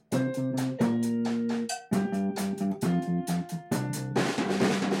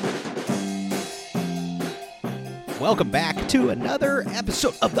welcome back to another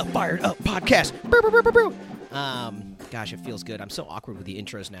episode of the Fired Up Podcast. Gosh, it feels good. I'm so awkward with the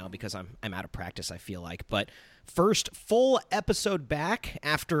intros now because I'm out of practice, I feel like. But first full episode back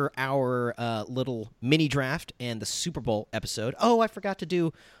after our little mini draft and the Super Bowl episode. Oh, I forgot to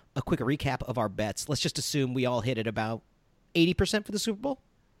do a quick recap of our bets. Let's just assume we all hit it about 80% for the Super Bowl.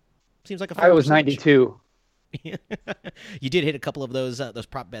 Seems like a I was 92. You did hit a couple of those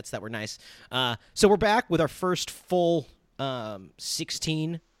prop bets that were nice. So we're back with our first full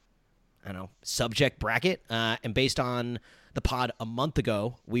 16, subject bracket. And based on the pod a month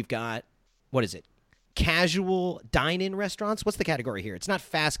ago, we've got, what is it? Casual dine-in restaurants. What's the category here? It's not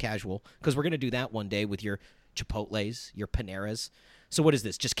fast casual because we're going to do that one day with your Chipotles, your Paneras. So what is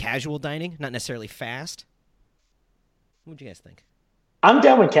this? Just casual dining, not necessarily fast? What do you guys think? I'm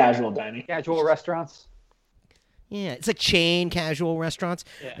down with casual dining. Casual restaurants. Yeah, it's like chain casual restaurants.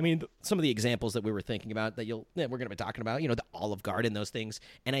 Yeah. I mean, some of the examples that we were thinking about that we're going to be talking about, the Olive Garden, those things.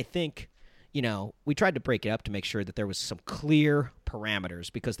 And I think, we tried to break it up to make sure that there was some clear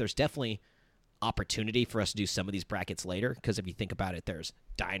parameters because there's definitely opportunity for us to do some of these brackets later. Because if you think about it, there's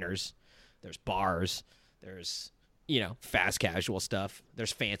diners, there's bars, there's, fast casual stuff.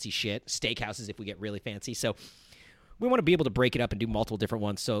 There's fancy shit, steakhouses if we get really fancy. So we want to be able to break it up and do multiple different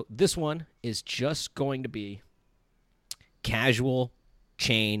ones. So this one is just going to be casual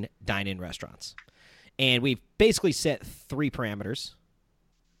chain dine-in restaurants. And we've basically set 3 parameters.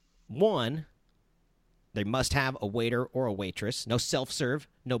 1, they must have a waiter or a waitress. No self-serve,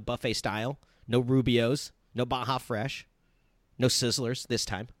 no buffet style, no Rubio's, no Baja Fresh, no Sizzlers this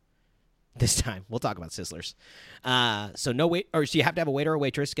time. We'll talk about Sizzlers. So you have to have a waiter or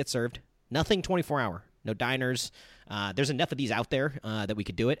waitress get served. Nothing 24-hour. No diners. There's enough of these out there that we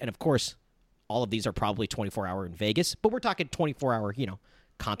could do it. And, of course, all of these are probably 24-hour in Vegas, but we're talking 24-hour,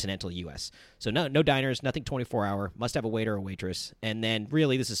 continental U.S. So no diners, nothing 24-hour, must have a waiter or waitress, and then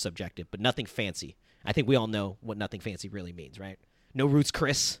really this is subjective, but nothing fancy. I think we all know what nothing fancy really means, right? No Ruth's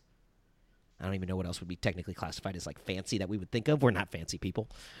Chris. I don't even know what else would be technically classified as like fancy that we would think of. We're not fancy people.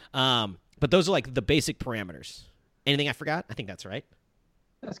 But those are like the basic parameters. Anything I forgot? I think that's right.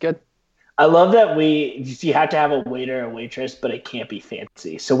 That's good. I love that you have to have a waiter or waitress, but it can't be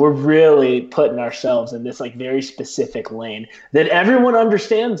fancy. So we're really putting ourselves in this like very specific lane that everyone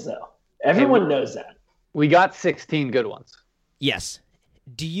understands, though. Everyone knows that. We got 16 good ones. Yes.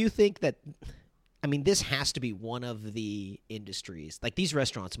 Do you think that, this has to be one of the industries, like these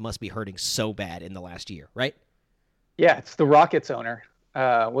restaurants must be hurting so bad in the last year, right? Yeah, it's the Rockets owner.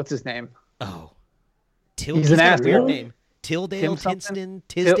 What's his name? Oh. He's an got a weird asshole. name. Tilldale, Tim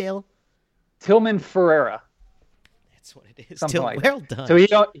Tisdale? Tillman Ferreira. That's what it is. Something like well that. done. So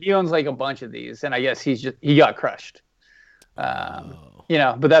he owns like a bunch of these, and I guess he got crushed.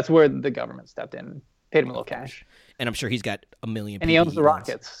 But that's where the government stepped in and paid him a little cash. And I'm sure he's got a million. And he owns the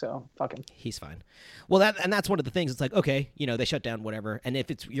Rockets, so fuck him. He's fine. Well, that's one of the things. It's like, okay, they shut down whatever, and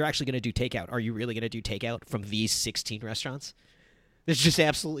if you're actually going to do takeout, are you really going to do takeout from these 16 restaurants? There's just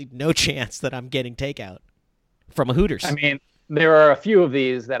absolutely no chance that I'm getting takeout from a Hooters. There are a few of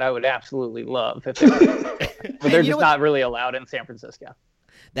these that I would absolutely love, if they were, but they're just not really allowed in San Francisco.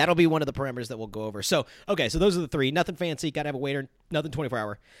 That'll be one of the parameters that we'll go over. So, okay, so those are the 3. Nothing fancy, got to have a waiter, nothing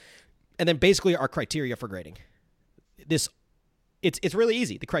 24-hour. And then basically our criteria for grading. It's really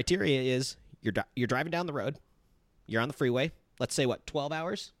easy. The criteria is you're driving down the road, you're on the freeway, let's say 12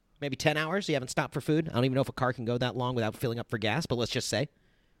 hours, maybe 10 hours, you haven't stopped for food. I don't even know if a car can go that long without filling up for gas, but let's just say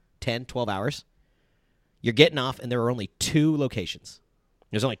 10, 12 hours. You're getting off, and there are only 2 locations.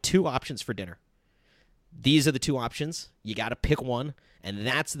 There's only 2 options for dinner. These are the 2 options. You got to pick one, and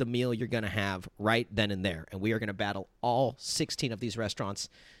that's the meal you're going to have right then and there. And we are going to battle all 16 of these restaurants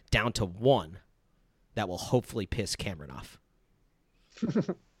down to one that will hopefully piss Cameron off.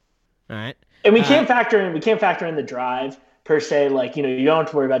 All right. And we can't factor in the drive per se. Like, you don't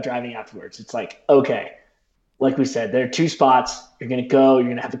have to worry about driving afterwards. It's like, okay, like we said, there are 2 spots. You're going to go, you're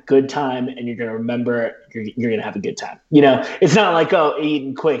going to have a good time, and you're going to remember you're going to have a good time. It's not like, oh, eat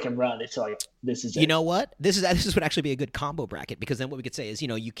and quick and run. It's like, this is it. You know what? This would actually be a good combo bracket because then what we could say is,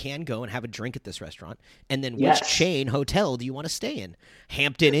 you can go and have a drink at this restaurant, and then which chain hotel do you want to stay in?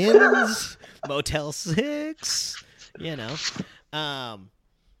 Hampton Inns, Motel 6,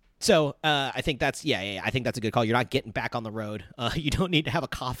 So I think that's I think that's a good call. You're not getting back on the road. You don't need to have a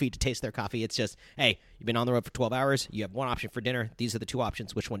coffee to taste their coffee. It's just, hey, you've been on the road for 12 hours. You have one option for dinner. These are the 2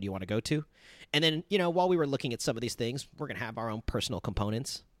 options. Which one do you want to go to? And then, while we were looking at some of these things, we're going to have our own personal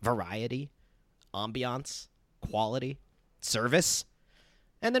components, variety, ambiance, quality, service,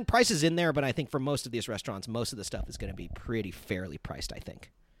 and then prices in there. But I think for most of these restaurants, most of the stuff is going to be pretty fairly priced, I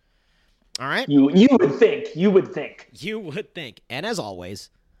think. All right. You would think. You would think. You would think. And as always,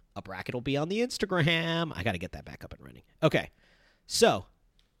 a bracket will be on the Instagram. I got to get that back up and running. Okay. So,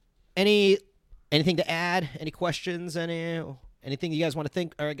 anything to add? Any questions? Anything you guys want to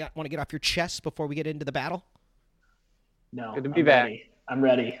think or want to get off your chest before we get into the battle? No. Good to be back. I'm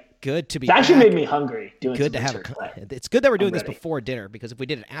ready. Good to be It's actually back. made me hungry doing Good to some have research, but It's good that we're doing this ready. before dinner, because if we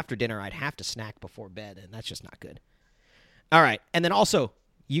did it after dinner, I'd have to snack before bed, and that's just not good. All right. And then also,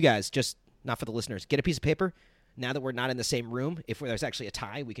 you guys, just not for the listeners, get a piece of paper. Now that we're not in the same room, if there's actually a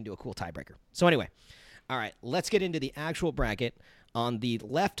tie, we can do a cool tiebreaker. So anyway, all right, let's get into the actual bracket. On the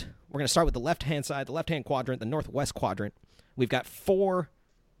left, we're going to start with the left-hand side, the left-hand quadrant, the northwest quadrant. We've got 4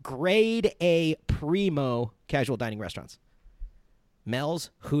 grade A primo casual dining restaurants: Mel's,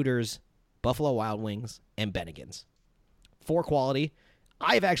 Hooters, Buffalo Wild Wings, and Bennigan's. 4 quality.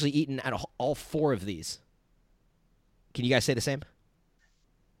 I've actually eaten at all 4 of these. Can you guys say the same?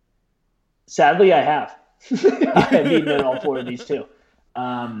 sadly, I have. I've eaten at all 4 of these too.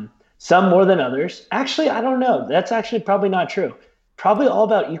 Some more than others. Actually, I don't know. That's actually probably not true. Probably all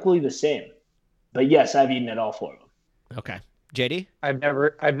about equally the same. But yes, I've eaten at all 4 of them. Okay. JD? I've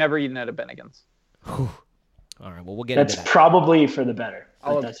never eaten at a Bennigan's. Whew. All right, well, we'll get That's into that. probably for the better.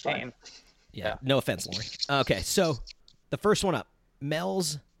 I'll But that's fine. abstain. Yeah, no offense, Lauren. Okay, so the first one up,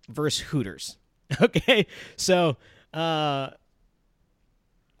 Mel's versus Hooters. Okay, so I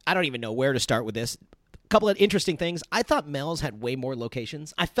don't even know where to start with this. A couple of interesting things. I thought Mel's had way more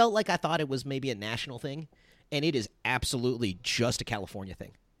locations. I thought it was maybe a national thing, and it is absolutely just a California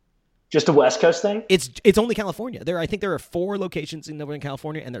thing. Just a West Coast thing? It's only California. I think there are 4 locations in Northern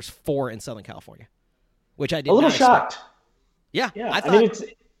California, and there's 4 in Southern California, which I did A little not expect. shocked. Yeah, Yeah, I thought it's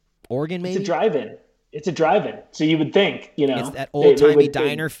Oregon maybe. it's a drive-in. It's a drive-in. So you would think, It's that they old-timey would-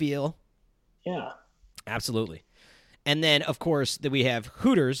 diner feel. Yeah. Absolutely. And then, of course, we have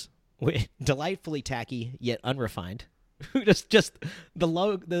Hooters, delightfully tacky yet unrefined. just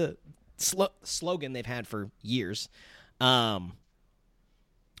the slogan they've had for years.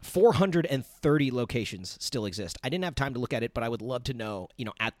 430 locations still exist. I didn't have time to look at it, but I would love to know,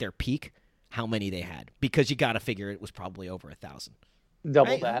 at their peak, how many they had, because you got to figure it was probably over 1,000.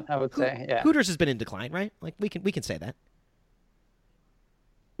 Double Right? that, I would say. Yeah. Hooters has been in decline, right? Like we can say that.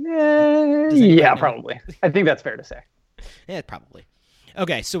 Yeah, know? probably. I think that's fair to say. Yeah, probably.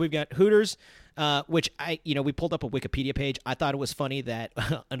 Okay, so we've got Hooters, which we pulled up a Wikipedia page. I thought it was funny that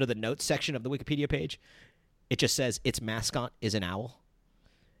under the notes section of the Wikipedia page, it just says its mascot is an owl.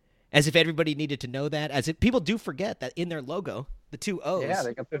 As if everybody needed to know that. As if people do forget that in their logo, the 2 O's Yeah,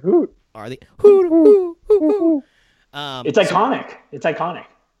 they got the hoot. are the hoot, hoot, hoot, hoot. It's iconic. It's iconic.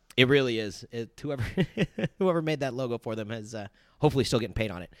 It really is. Whoever made that logo for them has hopefully still getting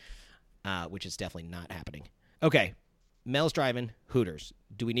paid on it, which is definitely not happening. Okay, Mel's Drive-In, Hooters.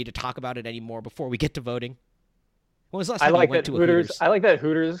 Do we need to talk about it anymore before we get to voting? When was the last I time you like went that to a Hooters. Hooters? I like that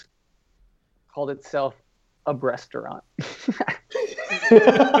Hooters called itself a restaurant.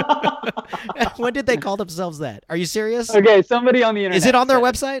 When did they call themselves that? Are you serious? Okay, somebody on the internet. Is it on their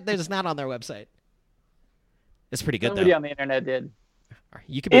said website? They're just not on their website. It's pretty good, Somebody though. on the internet did.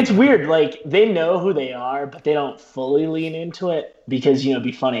 You could be It's weird. Like, they know who they are, but they don't fully lean into it because, it'd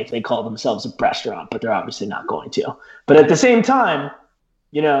be funny if they call themselves a restaurant, but they're obviously not going to. But at the same time,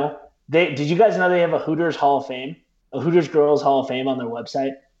 did you guys know they have a Hooters Hall of Fame, a Hooters Girls Hall of Fame on their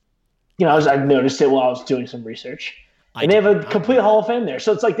website? I noticed it while I was doing some research. And they have a complete Hall of Fame there.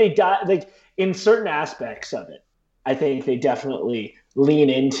 So it's like they in certain aspects of it, I think they definitely lean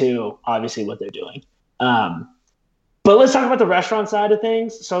into, obviously, what they're doing. But let's talk about the restaurant side of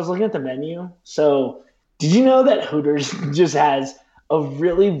things. So I was looking at the menu. So did you know that Hooters just has a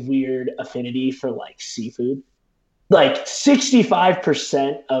really weird affinity for, seafood?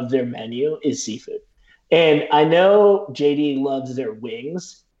 65% of their menu is seafood. And I know JD loves their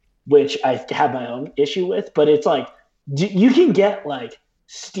wings, which I have my own issue with, but it's you can get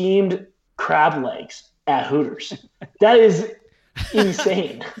steamed crab legs at Hooters. That is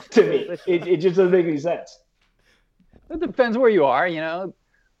insane to me. It just doesn't make any sense. It depends where you are,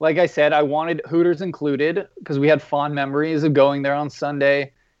 Like I said, I wanted Hooters included because we had fond memories of going there on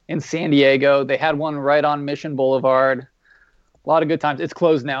Sunday in San Diego. They had one right on Mission Boulevard. A lot of good times. It's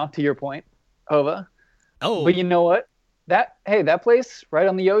closed now, to your point, Hova. Oh, But you know what? That place right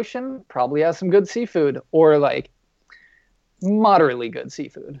on the ocean probably has some good seafood, or moderately good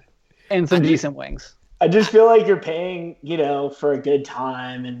seafood and some decent wings. I just feel like you're paying, for a good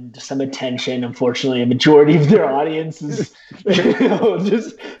time and some attention. Unfortunately, a majority of their audience is,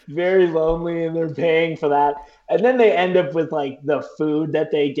 just very lonely, and they're paying for that. And then they end up with the food that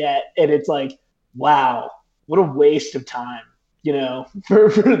they get, and it's wow, what a waste of time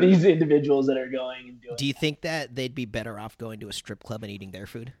for these individuals that are going and doing. Do you think that they'd be better off going to a strip club and eating their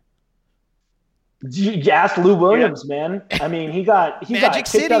food? You asked Lou Williams, man. I mean, he got kicked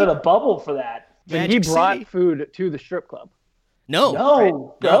City. out of the bubble for that. He brought food to the strip club. No.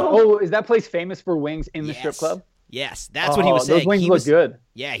 No. Oh, is that place famous for wings in the strip club? Yes, that's what he was saying. Those wings look good.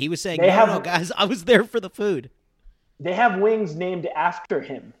 Yeah, he was saying, no, guys, I was there for the food. They have wings named after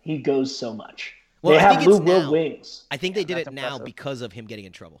him. He goes so much. Well, they I have think Lou it's Will now. wings. I think they did it that's now impressive. because of him getting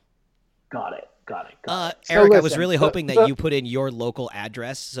in trouble. Got it. Eric, I was listen, really hoping that you put in your local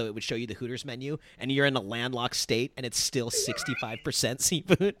address so it would show you the Hooters menu, and you're in a landlocked state, and it's still 65%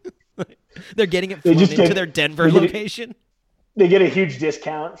 seafood. They're getting it flown into their Denver location. They get a huge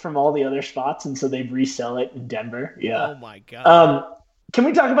discount from all the other spots, and so they resell it in Denver. Yeah. Oh, my God. Can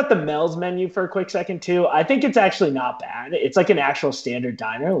we talk about the Mel's menu for a quick second, too? I think it's actually not bad. It's like an actual standard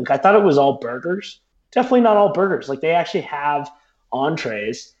diner. Like, I thought it was all burgers. Definitely not all burgers. Like, they actually have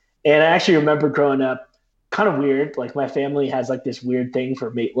entrees. And I actually remember growing up, kind of weird. Like, my family has, like, this weird thing for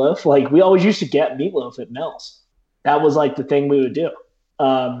meatloaf. Like, we always used to get meatloaf at Mel's. That was, like, the thing we would do.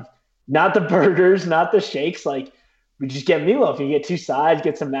 Not the burgers, not the shakes. Like, we just get meatloaf. You get two sides,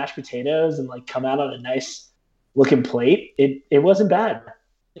 get some mashed potatoes, and, like, come out on a nice looking plate. It wasn't bad.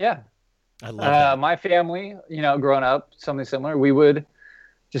 Yeah. I love that. My family, growing up, something similar, we would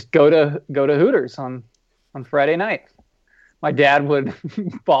just go to Hooters on Friday night. My dad would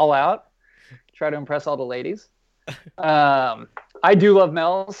ball out, try to impress all the ladies. I do love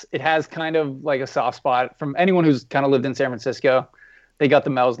Mel's. It has kind of like a soft spot from anyone who's kind of lived in San Francisco. They got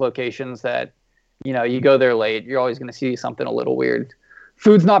the Mel's locations that, you go there late, you're always going to see something a little weird.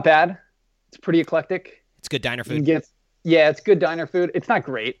 Food's not bad. It's pretty eclectic. It's good diner food. It's good diner food. It's not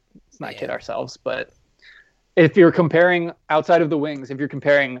great. Let's not kid ourselves. But if you're comparing outside of the wings, if you're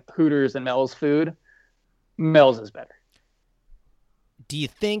comparing Hooters and Mel's food, Mel's is better. Do you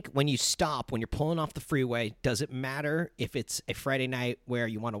think when you're pulling off the freeway, does it matter if it's a Friday night where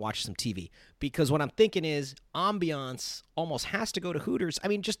you want to watch some TV? Because what I'm thinking is ambiance almost has to go to Hooters. I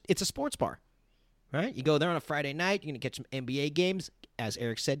mean, it's a sports bar, right? You go there on a Friday night, you're going to get some NBA games. As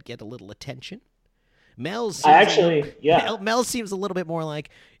Eric said, get a little attention. Mel's seems a little bit more like,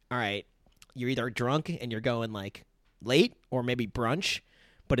 all right, you're either drunk and you're going like late or maybe brunch,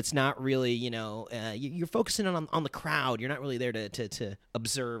 but it's not really, you're focusing on the crowd. You're not really there to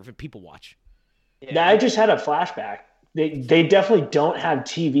observe and people watch. Yeah, I just had a flashback. They definitely don't have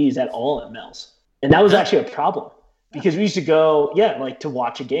TVs at all at Mel's. And that was actually a problem because we used to go, to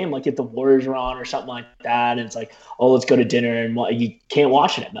watch a game, like if the Warriors were on or something like that. And it's like, oh, let's go to dinner. And you can't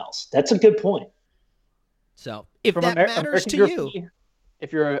watch it at Mel's. That's a good point. So if that matters to you.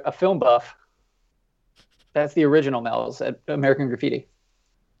 If you're a film buff, that's the original Mel's at American Graffiti.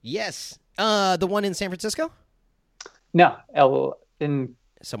 Yes. The one in San Francisco? No, in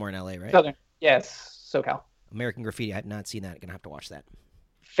somewhere in LA, right? Southern. Yes, SoCal. American Graffiti. I have not seen that. I'm going to have to watch that.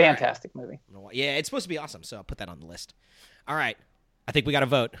 Fantastic movie. Yeah, it's supposed to be awesome, so I'll put that on the list. All right. I think we got to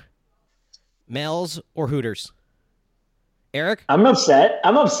vote. Mel's or Hooters? Eric? I'm upset.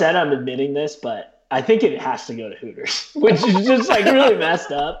 I'm admitting this, but I think it has to go to Hooters, which is just like really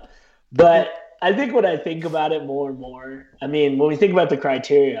messed up. But I think when I think about it more and more, I mean, when we think about the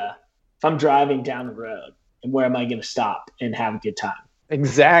criteria, if I'm driving down the road, and where am I going to stop and have a good time?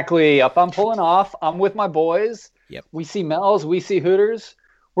 Exactly. If I'm pulling off, I'm with my boys. Yep. We see Mel's, we see Hooters.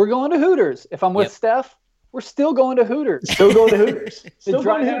 We're going to Hooters. If I'm with Steph, we're still going to Hooters. Still going to Hooters. The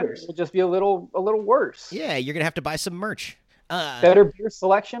drive will just be a little worse. Yeah, you're going to have to buy some merch. Better beer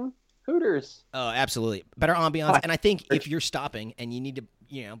selection, Hooters. Oh, absolutely. Better ambiance. And I think if you're stopping and you need to,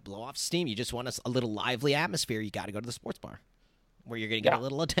 blow off steam, you just want a little lively atmosphere, you got to go to the sports bar where you're going to get a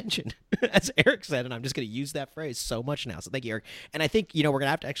little attention, as Eric said. And I'm just going to use that phrase so much now. So thank you, Eric. And I think, we're going to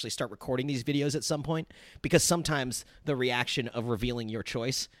have to actually start recording these videos at some point because sometimes the reaction of revealing your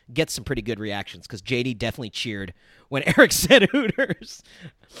choice gets some pretty good reactions because JD definitely cheered when Eric said Hooters.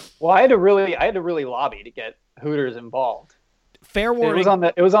 Well, I had to really lobby to get Hooters involved. Fair warning.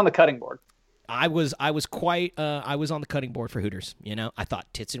 It was on the cutting board. I was on the cutting board for Hooters. I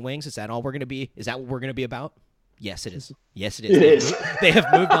thought tits and wings. Is that all we're going to be? Is that what we're going to be about? Yes, it is. Yes, it is. It is. They have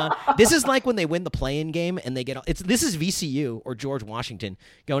moved on. This is like when they win the play-in game and they get. This is VCU or George Washington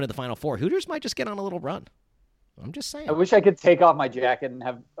going to the Final Four. Hooters might just get on a little run. I'm just saying. I wish I could take off my jacket and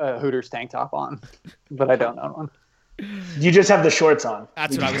have a Hooters tank top on, but I don't own one. You just have the shorts on.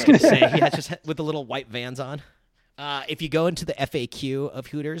 That's what I was going to say. Yeah, just with the little white Vans on. If you go into the FAQ of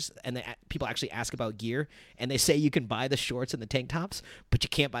Hooters and people actually ask about gear and they say you can buy the shorts and the tank tops, but you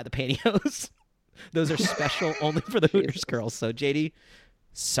can't buy the pantyhose. Those are special only for the Hooters girls. So, JD,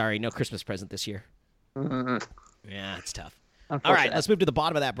 sorry, no Christmas present this year. Mm-hmm. Yeah, it's tough. All right, let's move to the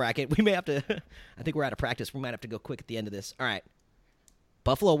bottom of that bracket. We may have to – I think we're out of practice. We might have to go quick at the end of this. All right.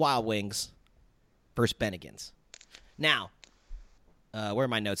 Buffalo Wild Wings versus Bennigan's. Now, where are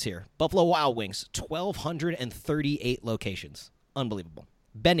my notes here? Buffalo Wild Wings, 1,238 locations. Unbelievable.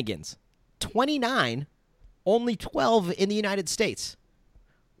 Bennigan's, 29, only 12 in the United States,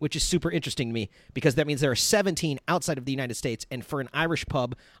 which is super interesting to me because that means there are 17 outside of the United States. And for an Irish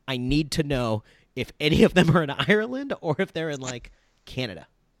pub, I need to know if any of them are in Ireland or if they're in, like, Canada.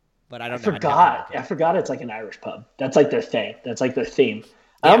 But I don't know. I forgot it's like an Irish pub. That's like their thing. That's like their theme.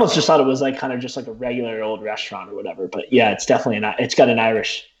 I almost just thought it was like kind of just like a regular old restaurant or whatever. But yeah, it's definitely it's got an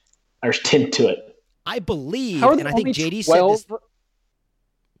Irish tint to it. I believe, and I think JD 12? said this.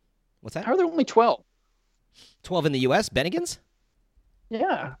 What's that? How are there only 12? 12 in the U.S. Bennigan's?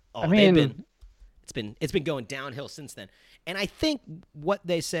 Yeah. Oh, I mean, it's been going downhill since then. And I think what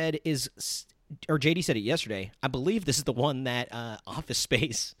they said is, or JD said it yesterday, I believe this is the one that Office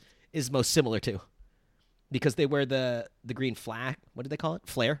Space is most similar to, because they wear the green flag. What did they call it?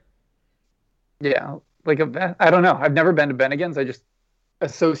 Flare? Yeah. Like I don't know. I've never been to Bennigan's. I just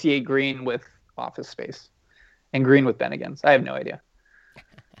associate green with Office Space and green with Bennigan's. I have no idea.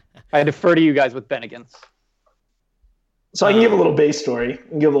 I defer to you guys with Bennigan's. So I can give a little base story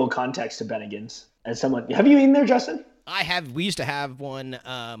and give a little context to Bennigan's. As someone, have you eaten there, Justin? I have. We used to have one.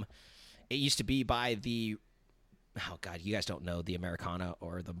 It used to be by the. Oh God, you guys don't know the Americana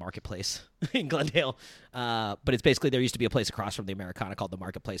or the Marketplace in Glendale, but it's basically there used to be a place across from the Americana called the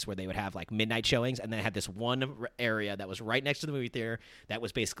Marketplace where they would have like midnight showings, and then it had this one area that was right next to the movie theater that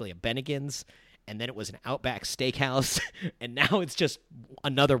was basically a Bennigan's, and then it was an Outback Steakhouse, and now it's just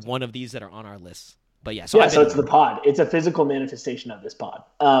another one of these that are on our list. But yeah, so it's the pod. It's a physical manifestation of this pod.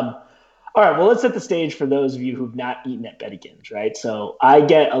 All right, well, let's set the stage for those of you who've not eaten at Bennigan's, right? So I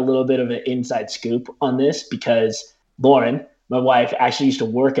get a little bit of an inside scoop on this because Lauren, my wife, actually used to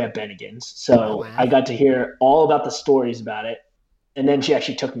work at Bennigan's. So I got to hear all about the stories about it. And then she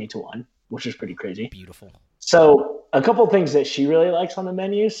actually took me to one, which was pretty crazy. Beautiful. So a couple of things that she really likes on the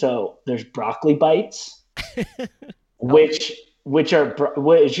menu. So there's broccoli bites, which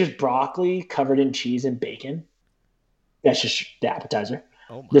it's just broccoli covered in cheese and bacon. That's just the appetizer.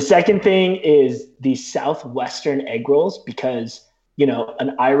 The second thing is the Southwestern egg rolls because,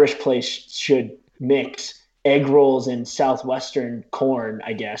 an Irish place should mix egg rolls and Southwestern corn,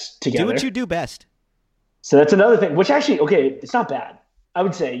 I guess, together. Do what you do best. So that's another thing, which actually, okay, it's not bad. I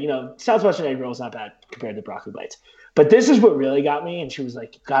would say, Southwestern egg roll is not bad compared to broccoli bites. But this is what really got me. And she was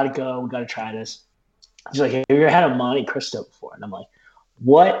like, gotta go. We got to try this. She's like, have you ever had a Monte Cristo before? And I'm like,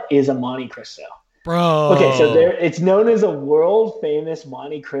 what is a Monte Cristo? Bro. Okay, so it's known as a world famous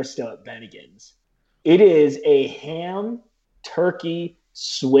Monte Cristo at Bennigan's. It is a ham, turkey,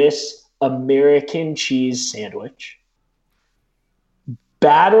 Swiss, American cheese sandwich,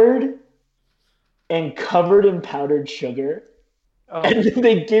 battered and covered in powdered sugar, and then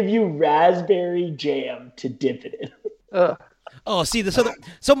they give you raspberry jam to dip it in. Ugh. Oh, see,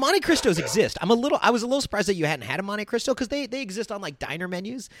 so Monte Cristos exist. I was a little surprised that you hadn't had a Monte Cristo because they exist on like diner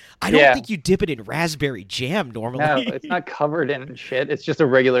menus. I don't think you dip it in raspberry jam normally. No, it's not covered in shit. It's just a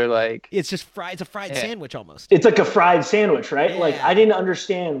regular It's just fried. It's a fried sandwich almost. It's like a fried sandwich, right? Yeah. Like I didn't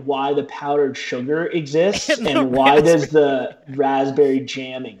understand why the powdered sugar exists and why does the raspberry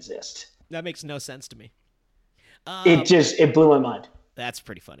jam exist. That makes no sense to me. It blew my mind. That's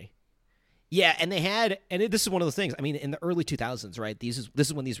pretty funny. Yeah, and this is one of those things. I mean, in the early 2000s, right? This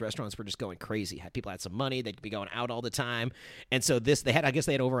is when these restaurants were just going crazy. People had some money; they'd be going out all the time, and so I guess they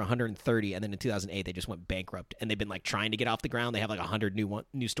had over 130, and then in 2008 they just went bankrupt, and they've been like trying to get off the ground. They have like 100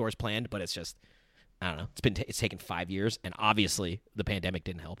 new stores planned, but it's just I don't know. It's taken 5 years, and obviously the pandemic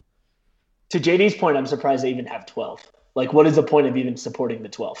didn't help. To JD's point, I'm surprised they even have 12. Like, what is the point of even supporting the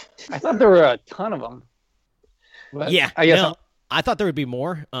 12? I thought there were a ton of them. But yeah, I guess. I thought there would be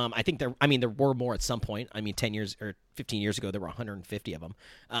more. I think there were more at some point. I mean, 10 years or 15 years ago, there were 150 of them.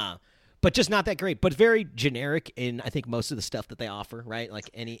 But just not that great, but very generic in, I think, most of the stuff that they offer, right? Like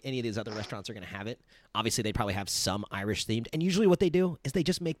any of these other restaurants are going to have it. Obviously, they probably have some Irish-themed. And usually what they do is they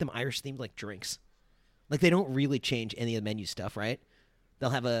just make them Irish-themed like drinks. Like, they don't really change any of the menu stuff, right? They'll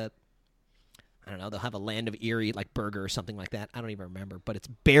have they'll have a Land of Erie, like, burger or something like that. I don't even remember, but it's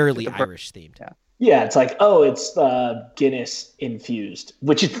barely Irish-themed. Yeah. Yeah, it's like, it's Guinness infused,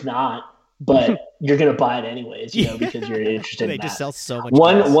 which it's not, but you're going to buy it anyways, because you're interested in that. They just sell so much.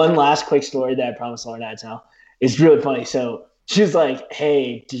 One last quick story that I promised Lauren I'd tell is really funny. So she was like,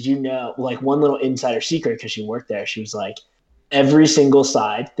 hey, did you know, like one little insider secret, because she worked there. She was like, every single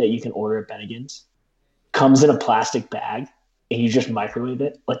side that you can order at Bennigan's comes in a plastic bag and you just microwave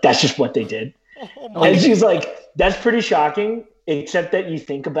it. Like, that's just what they did. And she's like, that's pretty shocking, except that you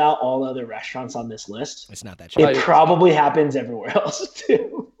think about all other restaurants on this list. It's not that It shocking. probably happens everywhere else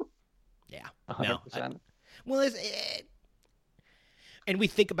too. Yeah. 100%. Well, and we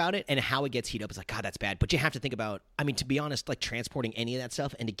think about it and how it gets heated up. It's like, God, that's bad. But you have to think about, I mean, to be honest, like transporting any of that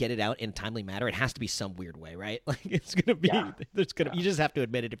stuff and to get it out in a timely manner, it has to be some weird way, right? Like it's going to be, you just have to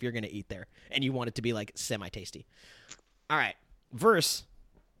admit it if you're going to eat there and you want it to be like semi-tasty. All right. Verse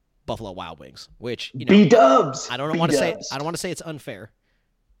Buffalo Wild Wings, which, you know, B-dubs. I don't want to say it's unfair,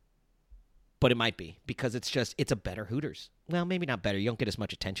 but it might be because it's a better Hooters. Well, maybe not better. You don't get as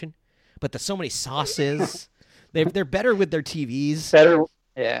much attention, but there's so many sauces. They're better with their TVs. Better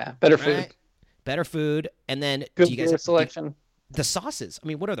food. Right? Better food. And then Good do you guys selection. The sauces. I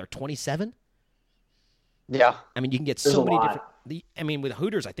mean, what are there? 27? Yeah. I mean, you can get There's so a many lot. different. With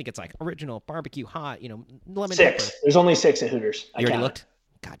Hooters, I think it's like original, barbecue, hot, lemon 6. pepper. There's only 6 at Hooters. You already counted. looked?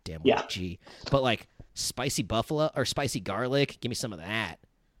 God damn. Yeah. Gee. But like spicy buffalo or spicy garlic, give me some of that.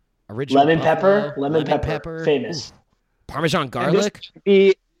 Original Lemon buffalo, pepper. Lemon pepper. Famous. Parmesan And garlic. this should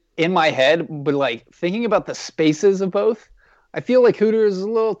be in my head, but like thinking about the spaces of both, I feel like Hooters is a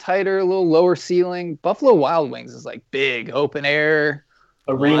little tighter, a little lower ceiling. Buffalo Wild Wings is like big, open air,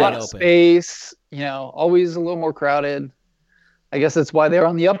 Arena. a lot of space, always a little more crowded. I guess that's why they're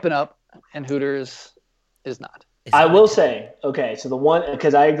on the up and up, and Hooters is not. I will say, okay, so the one,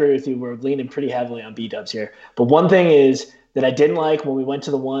 because I agree with you, we're leaning pretty heavily on B-dubs here. But one thing is that I didn't like when we went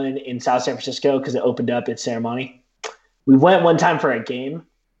to the one in South San Francisco because it opened up its ceremony. We went one time for a game,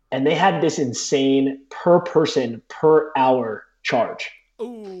 and they had this insane per person per hour charge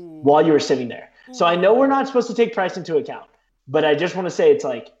while you were sitting there. So I know we're not supposed to take price into account, but I just want to say it's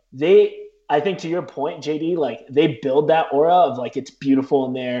like I think to your point, JD, like they build that aura of like it's beautiful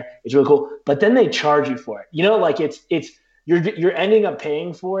in there, it's really cool, but then they charge you for it. Like you're ending up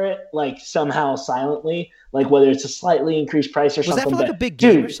paying for it like somehow silently, like whether it's a slightly increased price or Was something. that for like a big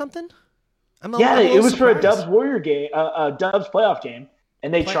game or something? It was for a Dubs Warrior game, a Dubs playoff game,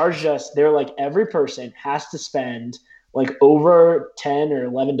 and they charged us. They're like every person has to spend like over $10 or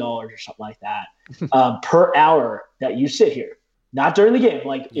 $11 or something like that per hour that you sit here. Not during the game.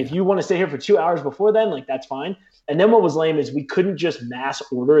 Like if you want to stay here for 2 hours before then, like that's fine. And then what was lame is we couldn't just mass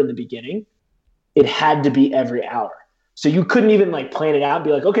order in the beginning. It had to be every hour. So you couldn't even like plan it out and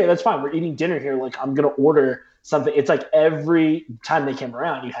be like, okay, that's fine. We're eating dinner here. Like I'm going to order something. It's like every time they came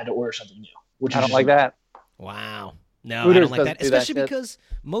around, you had to order something new. Which I don't like that. Wow. No, Hooters I don't like that. doesn't do that Especially shit. because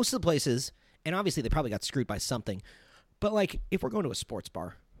most of the places, and obviously they probably got screwed by something, but like if we're going to a sports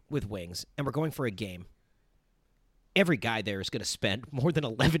bar with wings and we're going for a game, every guy there is going to spend more than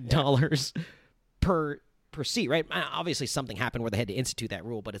 $11 per seat, right? Obviously something happened where they had to institute that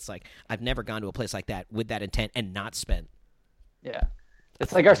rule, but it's like I've never gone to a place like that with that intent and not spent. Yeah.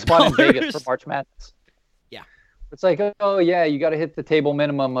 It's like our spot in Vegas for March Madness. Yeah. It's like, oh, yeah, you got to hit the table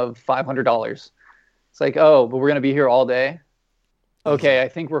minimum of $500. It's like, oh, but we're going to be here all day? Okay, I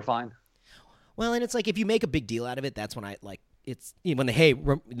think we're fine. Well, and it's like if you make a big deal out of it, that's when I like it's when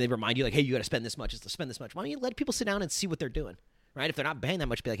they remind you like, hey, you got to spend this much, just to spend this much. Why don't you let people sit down and see what they're doing, right? If they're not paying that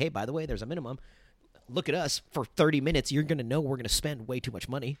much, be like, hey, by the way, there's a minimum. Look at us for 30 minutes. You're going to know we're going to spend way too much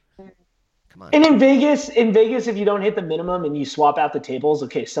money. Come on. And in Vegas, if you don't hit the minimum and you swap out the tables,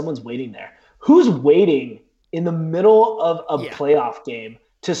 okay, someone's waiting there. Who's waiting in the middle of a playoff game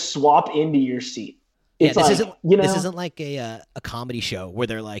to swap into your seat? It's this like, isn't like a comedy show where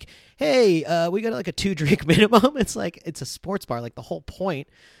they're like, hey, we got like a 2-drink minimum. It's like it's a sports bar. Like the whole point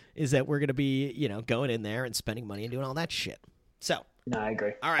is that we're gonna be going in there and spending money and doing all that shit. So no, I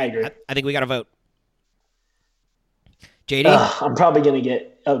agree. All right, I agree. I think we got to vote. JD, I'm probably gonna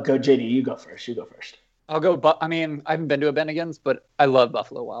get. Oh, go JD. You go first. I'll go. But I mean, I haven't been to a Bennigan's, but I love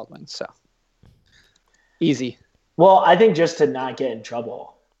Buffalo Wild Wings, so easy. Well, I think just to not get in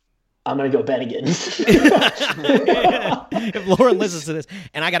trouble, I'm gonna go Bennigan's. If Lauren listens to this,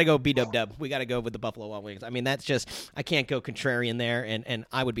 and I got to go B-dub, we got to go with the Buffalo Wild Wings. I mean, that's just I can't go contrarian there, and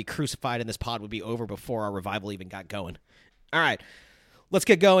I would be crucified, and this pod would be over before our revival even got going. All right, let's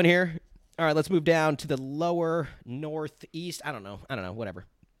get going here. All right, let's move down to the lower northeast. I don't know, whatever.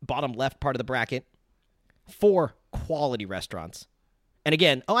 Bottom left part of the bracket. 4 quality restaurants. And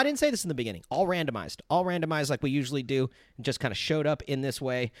again, I didn't say this in the beginning. All randomized like we usually do, and just kind of showed up in this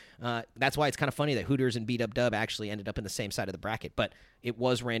way. That's why it's kind of funny that Hooters and B-dub actually ended up in the same side of the bracket, but it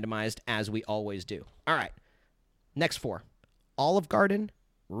was randomized as we always do. All right, next 4. Olive Garden,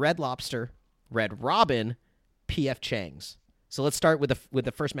 Red Lobster, Red Robin, P.F. Chang's. So let's start with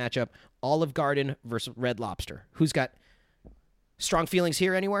the first matchup, Olive Garden versus Red Lobster. Who's got strong feelings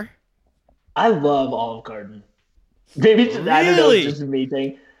here anywhere? I love Olive Garden. Maybe it's, I don't know, it's just a me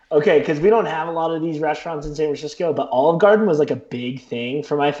thing. Okay, because we don't have a lot of these restaurants in San Francisco, but Olive Garden was like a big thing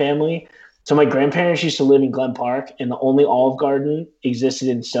for my family. So my grandparents used to live in Glen Park, and the only Olive Garden existed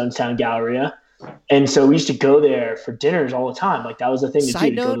in Stonestown Galleria. And so we used to go there for dinners all the time. Like that was the thing to do. Side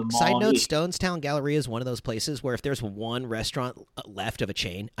To go to the note, mall side and note, eat. Stonestown Galleria is one of those places where if there's one restaurant left of a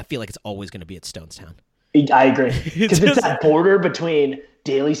chain, I feel like it's always going to be at Stonestown. I agree because just- it's that border between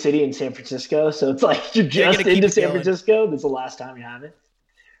Daly City and San Francisco. So it's like you're You're just gonna keep into it San going. Francisco. That's the last time you have it.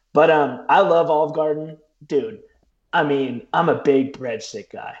 But I love Olive Garden, dude. I mean, I'm a big breadstick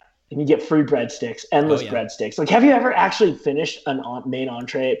guy, and you get free breadsticks, endless Oh, yeah. breadsticks. Like, have you ever actually finished an main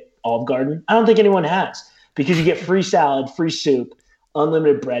entree at Olive Garden? I don't think anyone has because you get free salad, free soup,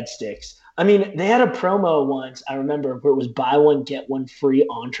 unlimited breadsticks. I mean, they had a promo once, I remember, where it was buy one, get one free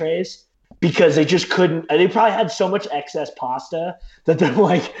entrees because they just couldn't. They probably had so much excess pasta that they're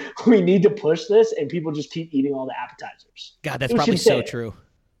like, we need to push this, and people just keep eating all the appetizers. God, that's It was probably so insane. true.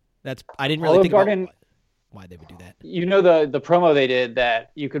 I didn't really Olive think Garden- about why they would do that. You know the promo they did that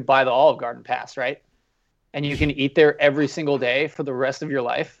you could buy the Olive Garden pass, right? And you can eat there every single day for the rest of your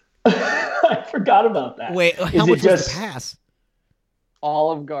life. I forgot about that. Wait, how Is much it was just the pass?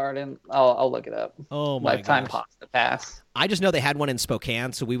 Olive Garden. I'll look it up. Oh my Lifetime gosh. pasta pass. I just know they had one in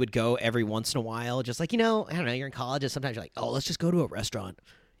Spokane, so we would go every once in a while. Just like, I don't know, you're in college, and sometimes you're like, oh, let's just go to a restaurant.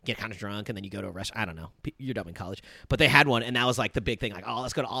 Get kind of drunk, and then you go to a restaurant. I don't know. You're dumb in college. But they had one, and that was like the big thing. Like, oh,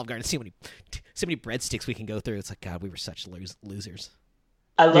 let's go to Olive Garden and see how many breadsticks we can go through. It's like, God, we were such losers.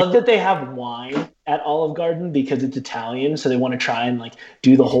 I love that they have wine at Olive Garden because it's Italian, so they want to try and like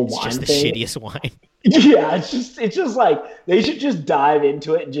do the whole It's wine just the thing. shittiest wine. Yeah, it's just like they should just dive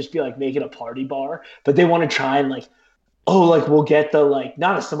into it and just be like make it a party bar. But they want to try and like, oh, like we'll get the like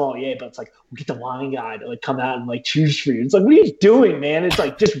not a sommelier, but it's like we'll get the wine guy to like come out and like choose for you. It's like, what are you doing, man? It's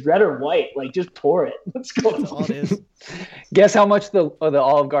like just red or white. Like just pour it. Let's go. That's all it is. Guess how much the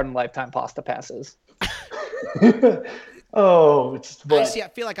Olive Garden lifetime pasta pass is? Oh, it's what? I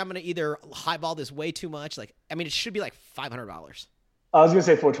feel like I'm going to either highball this way too much. Like, I mean, it should be like $500. I was gonna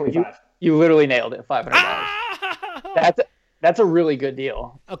say 425. You literally nailed it. $500. That's a really good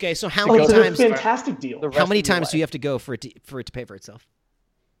deal. Okay, so how Oh, many it's a times? fantastic deal. The How rest many of your times do you life. have to go for it to pay for itself?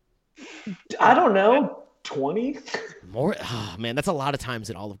 I don't know, 20. More? Oh man, that's a lot of times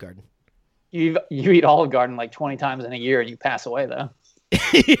at Olive Garden. You eat Olive Garden like 20 times in a year and you pass away though.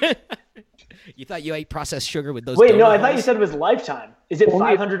 You thought you ate processed sugar with those? Wait, no, donut I thought you holes? said it was lifetime. Is it Only-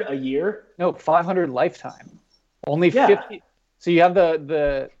 500 a year? No, 500 lifetime. Only Yeah. 50. So you have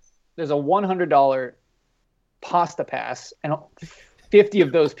there's a $100 pasta pass, and 50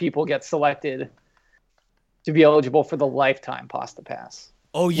 of those people get selected to be eligible for the lifetime pasta pass.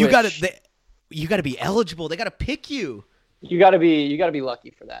 Oh, you Which- got to. You got to be eligible. They got to pick you. You got to be lucky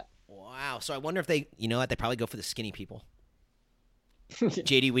for that. Wow. So I wonder if they, what, they probably go for the skinny people.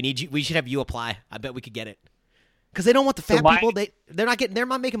 JD, we need you. We should have you apply. I bet we could get it. Because they don't want the fat people. They're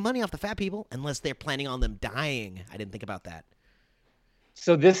not making money off the fat people unless they're planning on them dying. I didn't think about that.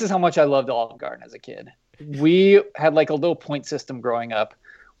 So this is how much I loved Olive Garden as a kid. We had like a little point system growing up.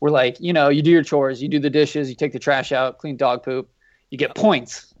 We're like, you do your chores, you do the dishes, you take the trash out, clean dog poop, you get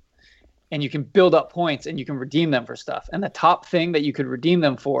points. And you can build up points and you can redeem them for stuff. And the top thing that you could redeem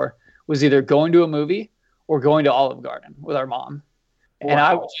them for was either going to a movie or going to Olive Garden with our mom. And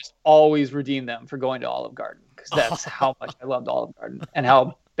I would just always redeem them for going to Olive Garden because that's how much I loved Olive Garden and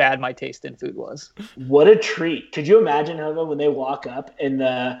how bad my taste in food was. What a treat. Could you imagine, Hova, when they walk up and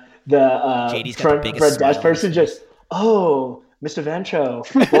the JD's got the front biggest smile desk on person his just, oh, Mr.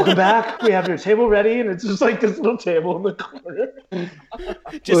 Vancho, welcome back. We have your table ready. And it's just like this little table in the corner.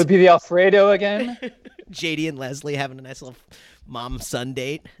 Will it be the Alfredo again? JD and Leslie having a nice little mom-son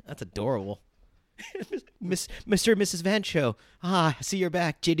date. That's adorable. Mr. and Mrs. Van Show. I see you're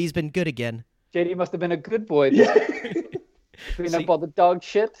back. JD's been good again. JD must have been a good boy. Yeah. Clean up all the dog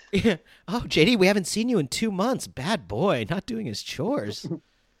shit. Yeah. Oh, JD, we haven't seen you in 2 months. Bad boy, not doing his chores. All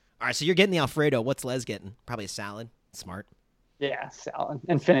right, so you're getting the Alfredo. What's Les getting? Probably a salad. Smart. Yeah, salad.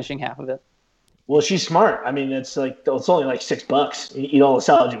 And finishing half of it. Well, she's smart. I mean, it's only like $6. You eat all the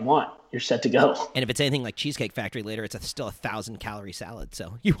salad you want. You're set to go. And if it's anything like Cheesecake Factory later, it's still 1,000-calorie salad.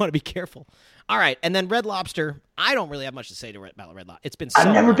 So you want to be careful. All right, and then Red Lobster. I don't really have much to say about Red Lobster. It's been so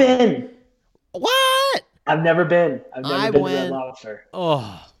I've never long. been. What? I've never been. I've never I been to went- Red Lobster.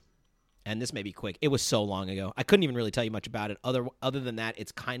 Oh, and this may be quick. It was so long ago. I couldn't even really tell you much about it. Other than that,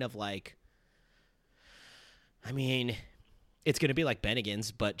 it's kind of like, I mean, it's going to be like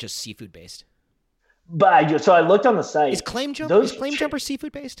Bennigan's, but just seafood based. But so I looked on the site. Is Claim Jumper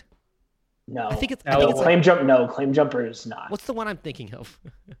seafood based? No, I think it's Claim Jumper. No, Claim Jumper is not. What's the one I'm thinking of?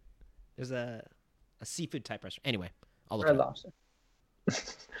 There's a seafood type restaurant. Anyway, I'll look Red it up.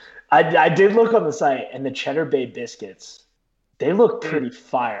 Lobster. I did look on the site, and the Cheddar Bay biscuits, they look pretty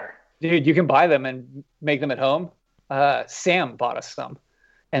fire. Dude, you can buy them and make them at home. Sam bought us some,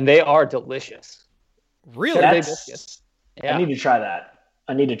 and they are delicious. Really? Cheddar Bay biscuits. Yeah. I need to try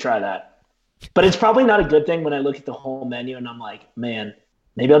that. But it's probably not a good thing when I look at the whole menu and I'm like, man,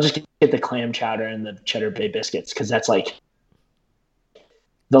 maybe I'll just get the clam chowder and the Cheddar Bay biscuits because that's like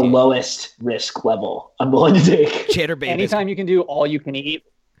the lowest risk level I'm willing to take. Cheddar Bay. Anytime you can do all you can eat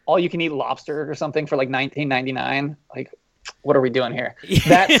lobster or something for like $19.99, like what are we doing here?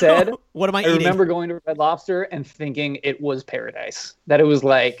 That said, what am I I eating? remember going to Red Lobster and thinking it was paradise. That it was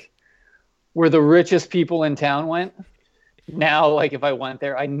like where the richest people in town went. Now, like if I went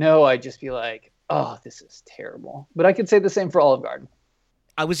there, I know I'd just be like, oh, this is terrible. But I could say the same for Olive Garden.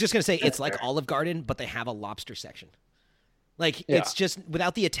 I was just going to say it's like Olive Garden, but they have a lobster section. Like it's just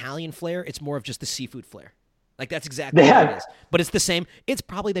without the Italian flair, it's more of just the seafood flair. Like that's exactly what it is. But it's the same. It's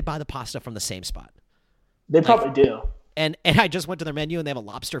probably they buy the pasta from the same spot. They probably do. And I just went to their menu and they have a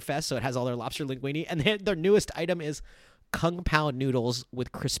lobster fest, so it has all their lobster linguine. And their newest item is Kung Pao noodles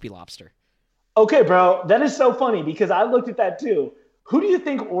with crispy lobster. Okay, bro, that is so funny because I looked at that too. Who do you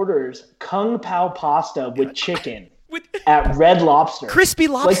think orders Kung Pao pasta with chicken at Red Lobster? Crispy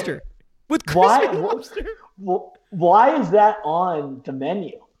lobster with crispy lobster. Why is that on the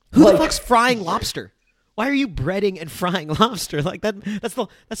menu? Who the fuck's frying lobster? Why are you breading and frying lobster like that?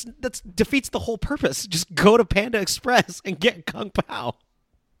 That's defeats the whole purpose. Just go to Panda Express and get Kung Pao.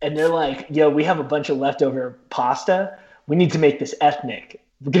 And they're like, "Yo, we have a bunch of leftover pasta. We need to make this ethnic.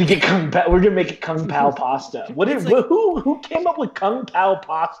 We're gonna get Kung Pao. We're gonna make it Kung Pao pasta." Who came up with Kung Pao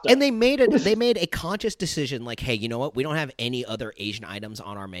pasta? And they made a conscious decision, like, hey, you know what? We don't have any other Asian items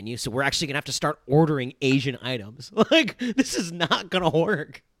on our menu, so we're actually gonna have to start ordering Asian items. Like, this is not gonna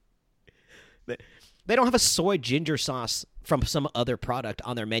work. They don't have a soy ginger sauce from some other product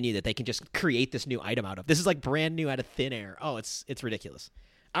on their menu that they can just create this new item out of. This is like brand new out of thin air. Oh, it's ridiculous.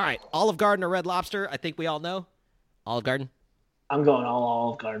 All right, Olive Garden or Red Lobster? I think we all know. Olive Garden. I'm going all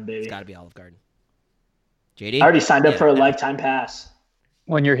Olive Garden, baby. It's got to be Olive Garden. JD? I already signed up for a lifetime pass.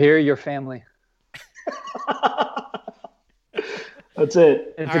 When you're here, you're family. That's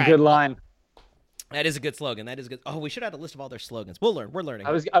it. It's a good line. That is a good slogan. That is good. Oh, we should have a list of all their slogans. We'll learn. We're learning.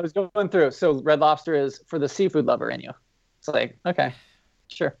 I was going through. So Red Lobster is for the seafood lover in you. It's like, okay,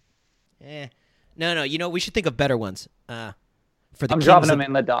 sure. No. You know, we should think of better ones. I'm dropping them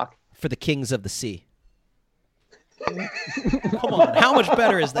in the dock. For the kings of the sea. Come on. How much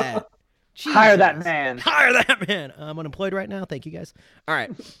better is that? Jesus. Hire that man. Hire that man. I'm unemployed right now. Thank you, guys. All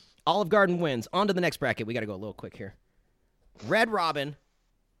right. Olive Garden wins. On to the next bracket. We got to go a little quick here. Red Robin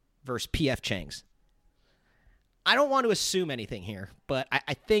versus P.F. Chang's. I don't want to assume anything here, but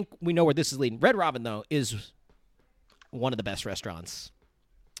I think we know where this is leading. Red Robin, though, is one of the best restaurants,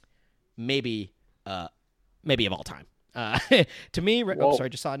 maybe of all time. To me, sorry,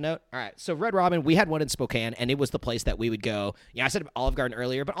 just saw a note. All right, so Red Robin, we had one in Spokane, and it was the place that we would go. Yeah, I said Olive Garden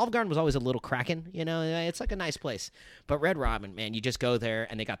earlier, but Olive Garden was always a little cracking. You know, it's like a nice place. But Red Robin, man, you just go there,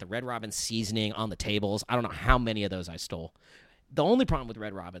 and they got the Red Robin seasoning on the tables. I don't know how many of those I stole. The only problem with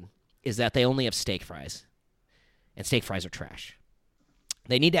Red Robin is that they only have steak fries, and steak fries are trash.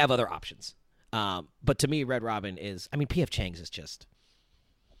 They need to have other options. But to me, Red Robin is, P.F. Chang's is just,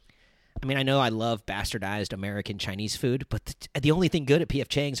 I know I love bastardized American Chinese food, but the only thing good at P.F.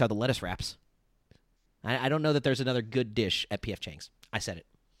 Chang's are the lettuce wraps. I don't know that there's another good dish at P.F. Chang's. I said it.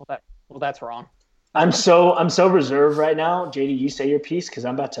 Well, that's wrong. I'm so reserved right now. JD, you say your piece because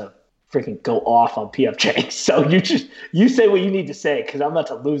I'm about to freaking go off on P.F. Chang's. So you say what you need to say because I'm about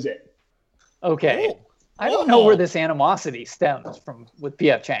to lose it. Okay. I don't know where this animosity stems from with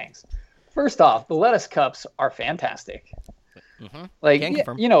P.F. Chang's. First off, the lettuce cups are fantastic. Mm-hmm. Like,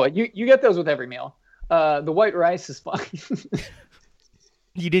 you know, you get those with every meal. The white rice is fine.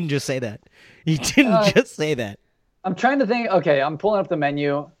 You didn't just say that. You didn't just say that. I'm trying to think. Okay, I'm pulling up the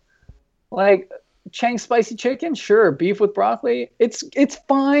menu. Like, Chang's spicy chicken, sure. Beef with broccoli. It's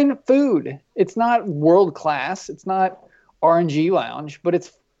fine food. It's not world class. It's not RNG Lounge, but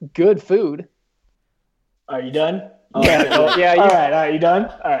it's good food. Are you done? Yeah. All right. You done?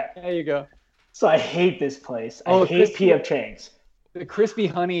 All right. There you go. So I hate this place. I hate P.F. Chang's. The crispy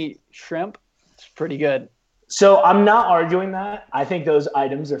honey shrimp, it's pretty good. So I'm not arguing that. I think those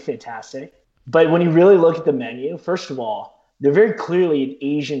items are fantastic. But when you really look at the menu, first of all, they're very clearly an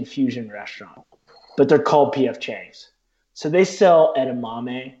Asian fusion restaurant, but they're called P.F. Chang's. So they sell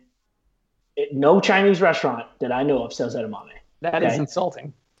edamame. No Chinese restaurant that I know of sells edamame. That is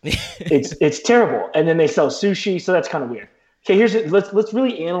insulting. It's terrible. And then they sell sushi, so that's kind of weird. Okay, let's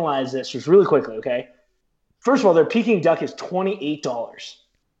really analyze this just really quickly, okay? First of all, their Peking duck is $28.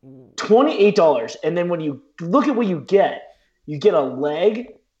 $28. And then when you look at what you get a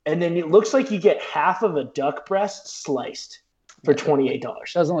leg, and then it looks like you get half of a duck breast sliced for $28.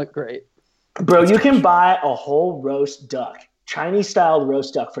 Doesn't look great. Bro, you can buy a whole roast duck, Chinese-styled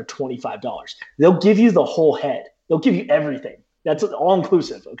roast duck for $25. They'll give you the whole head. They'll give you everything. That's all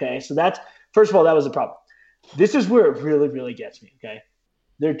inclusive, okay? So that's, first of all, that was a problem. This is where it really, really gets me, okay?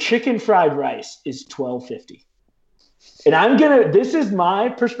 Their chicken fried rice is $12.50. And this is my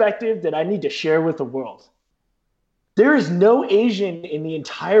perspective that I need to share with the world. There is no Asian in the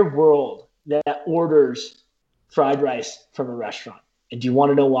entire world that orders fried rice from a restaurant. And do you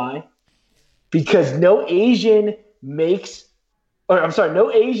want to know why? Because no Asian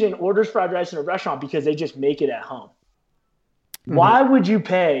orders fried rice in a restaurant because they just make it at home. Mm-hmm. Why would you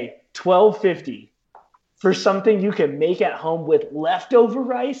pay $12.50 for something you can make at home with leftover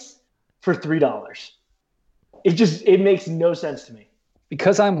rice for $3? It makes no sense to me.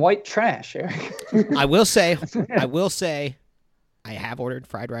 Because I'm white trash, Eric. I will say, I have ordered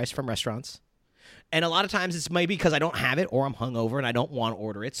fried rice from restaurants. And a lot of times it's maybe because I don't have it or I'm hungover and I don't want to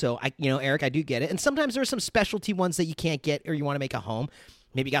order it. So, Eric, I do get it. And sometimes there are some specialty ones that you can't get or you want to make at home.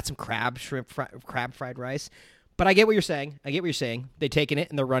 Maybe you got some crab fried rice. But I get what you're saying. They're taking it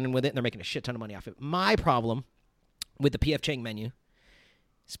and they're running with it and they're making a shit ton of money off it. My problem with the P.F. Chang menu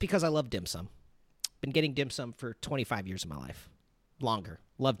is because I love dim sum. Been getting dim sum for 25 years of my life. Longer.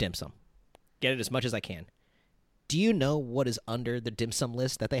 Love dim sum. Get it as much as I can. Do you know what is under the dim sum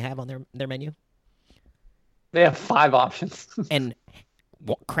list that they have on their menu? They have 5 options. And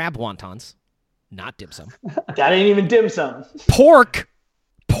crab wontons, not dim sum. That ain't even dim sum. Pork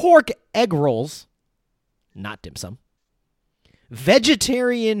egg rolls, not dim sum.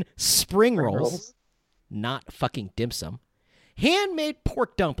 Vegetarian spring rolls, not fucking dim sum. Handmade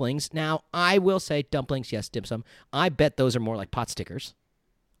pork dumplings. Now, I will say dumplings, yes, dim sum. I bet those are more like pot stickers,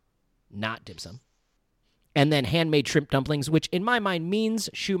 not dim sum. And then handmade shrimp dumplings, which in my mind means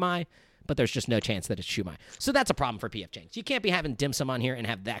shumai, but there's just no chance that it's shumai. So that's a problem for P.F. Chang's. You can't be having dim sum on here and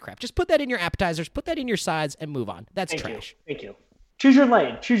have that crap. Just put that in your appetizers, put that in your sides, and move on. That's trash. Thank you. Choose your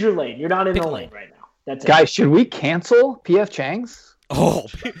lane. You're not in the lane right now. That's it. Guys, should we cancel P.F. Chang's? Oh.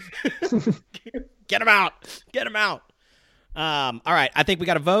 Get him out. All right, I think we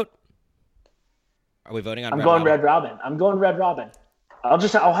got to vote. Are we voting on? I'm going Red Robin.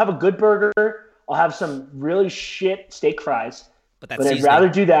 I'll have a good burger. I'll have some really shit steak fries. But I'd rather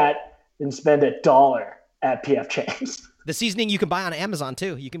do that than spend $1 at P.F. Chang's. The seasoning you can buy on Amazon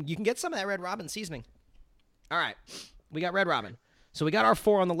too. You can get some of that Red Robin seasoning. All right, we got Red Robin. So we got our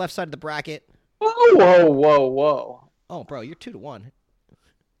 4 on the left side of the bracket. Whoa. Oh, bro, you're 2-1.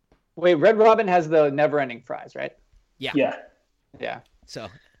 Wait, Red Robin has the never-ending fries, right? Yeah. So,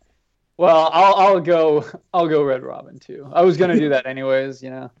 well, I'll go Red Robin too. I was gonna do that anyways,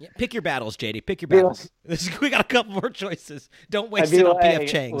 Yeah, pick your battles, JD. Pick your battles. We got a couple more choices. Don't waste it on P.F.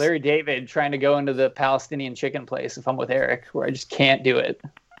 Chang's. Larry David trying to go into the Palestinian chicken place if I'm with Eric, where I just can't do it.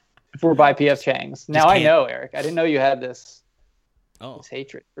 If we're by P.F. Chang's, now I know, Eric. I didn't know you had this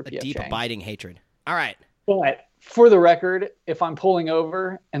hatred for P.F. Chang's. A deep, abiding hatred. All right. But for the record, if I'm pulling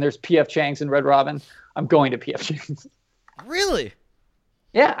over and there's P.F. Chang's and Red Robin, I'm going to P.F. Chang's. Really?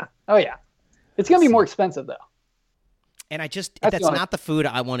 Yeah. Oh, yeah. It's going to be more expensive, though. And that's not the food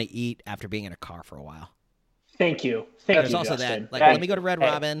I want to eat after being in a car for a while. Thank you. There's also Justin. That. Let me go to Red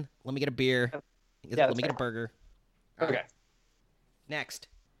Robin. Let me get a beer. Let me get a burger. Okay. Right. Next.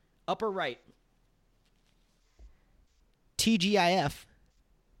 Upper right. TGIF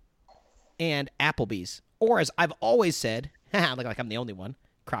and Applebee's. Or as I've always said, like I'm the only one,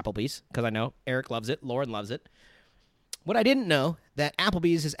 Crapplebee's, because I know Eric loves it, Lauren loves it. What I didn't know, that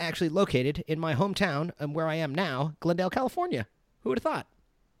Applebee's is actually located in my hometown and where I am now, Glendale, California. Who would have thought?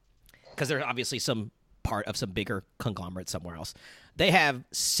 Because they're obviously some part of some bigger conglomerate somewhere else. They have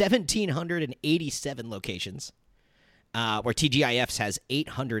 1,787 locations, where TGIF's has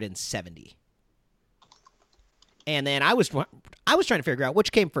 870. And then I was trying to figure out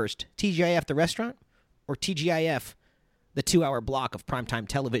which came first, TGIF the restaurant or TGIF the 2-hour block of primetime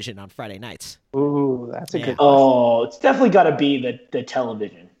television on Friday nights. Ooh, that's a good question. Oh, it's definitely got to be the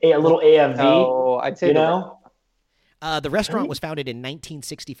television. A little AFV. Oh, I'd say the restaurant was founded in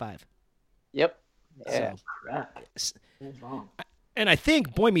 1965. Yep. Yeah. So, crap. What's wrong? And I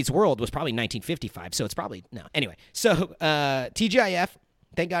think Boy Meets World was probably 1955, so it's probably no. Anyway, so TGIF,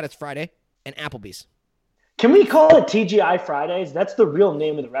 thank God it's Friday, and Applebee's. Can we call it TGI Fridays? That's the real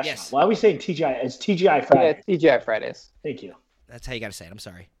name of the restaurant. Yes. Why are we saying TGI? It's TGI Fridays. Yeah, TGI Fridays. Thank you. That's how you got to say it. I'm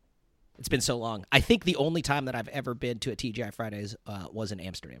sorry. It's been so long. I think the only time that I've ever been to a TGI Fridays was in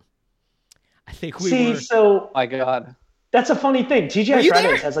Amsterdam. I think we were. So, my God. That's a funny thing. Were TGI you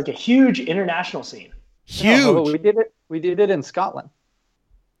Fridays there? has like a huge international scene. Huge. No, we did it in Scotland.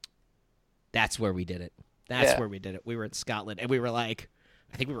 That's where we did it. That's Yeah. where we did it. We were in Scotland, and we were like,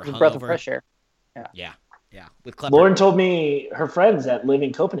 I think we were It was a breath of hungover. fresh air. Yeah. With Klepper. Lauren told me her friends that live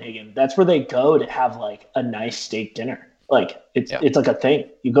in Copenhagen, that's where they go to have like a nice steak dinner. Like it's like a thing.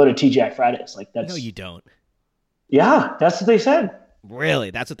 You go to TGI Fridays. Like that's No, you don't. Yeah, that's what they said.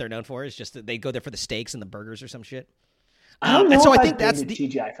 Really? That's what they're known for? Is just that they go there for the steaks and the burgers or some shit? I don't know. And so if I think I've been that's to the.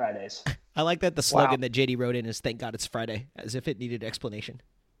 TGI Fridays. I like that the slogan that JD wrote in is "Thank God it's Friday," as if it needed explanation.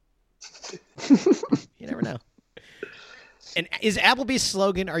 You never know. And is Applebee's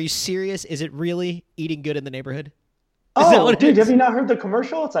slogan? Are you serious? Is it really eating good in the neighborhood? Is that Oh, what it dude, is? have you not heard the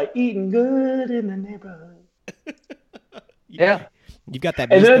commercial? It's like eating good in the neighborhood. Yeah. You've got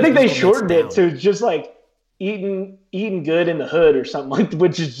that. And then I think they musical notes shortened it down. to just like eating good in the hood or something like,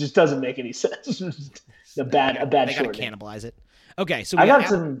 which is, just doesn't make any sense. a bad They got to shortening. cannibalize it. Okay, so I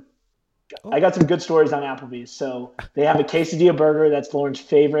we got some good stories on Applebee's. So they have a quesadilla burger. That's Lauren's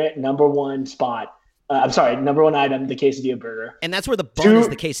favorite number one spot. Number one item, the quesadilla burger. and that's where the bun is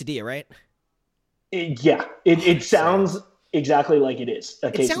the quesadilla, right? It sounds exactly like it is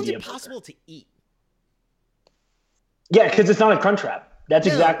a quesadilla It sounds burger. impossible to eat. Yeah, because it's not a crunch wrap. That's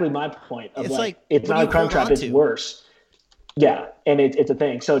No. exactly my point. Of It's like, it's what do not a you crunch hold wrap. It's on to? worse. Yeah, and it's a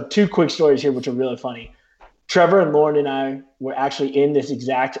thing. So 2 quick stories here, which are really funny. Trevor and Lauren and I were actually in this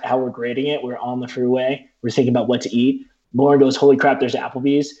exact how we're grading it. We're on the freeway. We're thinking about what to eat. Lauren goes, "Holy crap! There's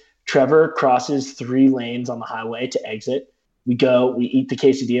Applebee's." Trevor crosses 3 lanes on the highway to exit. We go. We eat the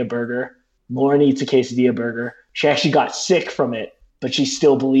quesadilla burger. Lauren eats a quesadilla burger. She actually got sick from it, but she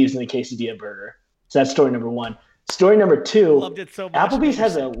still believes in the quesadilla burger. So that's story number 1. Story number 2. Loved it so much. Applebee's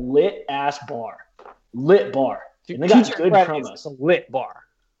has a lit ass bar. Lit bar. And they got TGI good Fridays promos. is a lit bar.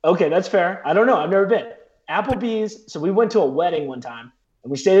 Okay, that's fair. I don't know. I've never been. Applebee's. So we went to a wedding one time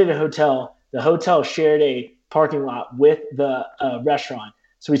and we stayed at a hotel. The hotel shared a parking lot with the restaurant.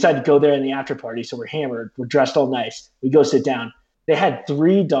 So we decided to go there in the after party. So we're hammered. We're dressed all nice. We go sit down. They had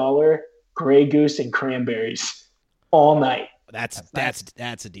 $3 Grey Goose and cranberries all night. That's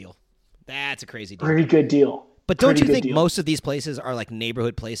a deal. That's a crazy deal. Pretty good deal. But don't Pretty you good think deal. most of these places are like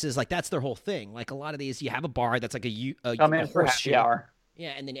neighborhood places? Like that's their whole thing. Like a lot of these, you have a bar that's like a Come in for horseshoe. happy hour. Yeah,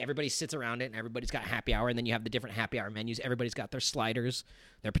 and then everybody sits around it, and everybody's got happy hour, and then you have the different happy hour menus. Everybody's got their sliders,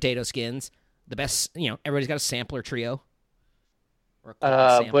 their potato skins, the best. Everybody's got a sampler trio. Or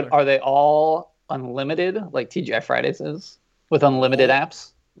a sampler. But are they all unlimited like TGI Fridays is with unlimited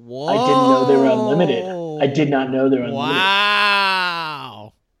apps? Whoa. I didn't know they were unlimited. I did not know they were unlimited.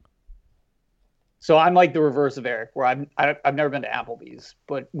 Wow. So I'm like the reverse of Eric, where I've never been to Applebee's,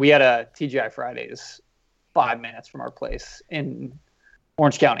 but we had a TGI Fridays 5 minutes from our place in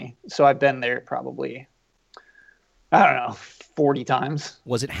Orange County. So I've been there probably, I don't know, 40 times.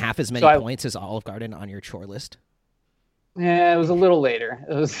 Was it half as many So points as Olive Garden on your chore list? Yeah, it was a little later.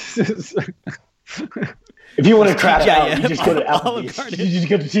 It was If you want to crap TGI, out, you just go to Olive Applebee's. Garden. You just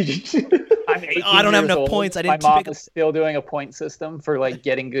go to TGI. I'm 18 I don't have years enough old. points. I My didn't mom pick up- is still doing a point system for like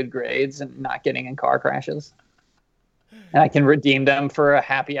getting good grades and not getting in car crashes. And I can redeem them for a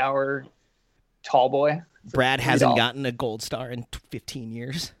happy hour tall boy. Brad hasn't $3. gotten a gold star in 15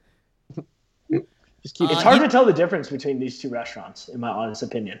 years. Just keep It's hard to tell the difference between these 2 restaurants, in my honest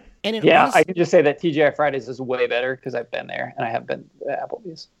opinion. And it Yeah, honest- I can just say that TGI Fridays is way better because I've been there and I have been to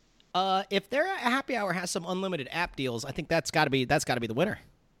Applebee's. if their happy hour has some unlimited app deals, I think that's got to be the winner.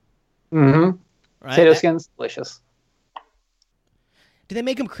 Mm-hmm. Right? Potato skins, delicious. Do they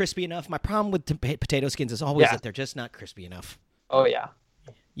make them crispy enough? My problem with potato skins is always Yeah. that they're just not crispy enough. Oh yeah,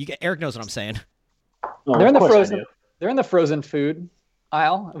 Eric knows what I'm saying. Oh, they're in of the course I frozen. do. They're in the frozen food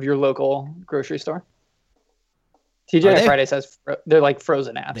aisle of your local grocery store. TGI they? Fridays has they're like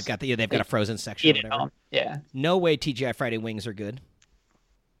frozen apps. They've got a frozen section. Eat Or it whatever. on. Yeah. No way TGI Friday wings are good.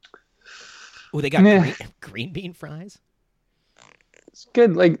 Oh, they got Meh. green bean fries. It's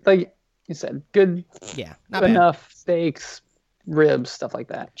good. Like you said, good Yeah, not bad. enough steaks, ribs, stuff like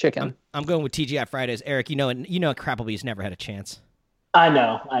that. Chicken. I'm going with TGI Fridays. Eric, Crapplebee's never had a chance. I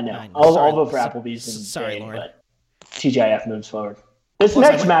know. I know. I'll Sorry. vote for Applebee's. Sorry, Day, Lauren. But TGIF moves forward. This Plus,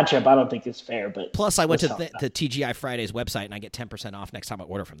 next matchup, I don't think is fair. But Plus, I went to let's talk the TGI Fridays website, and I get 10% off next time I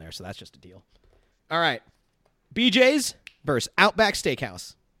order from there, so that's just a deal. All right. BJ's versus Outback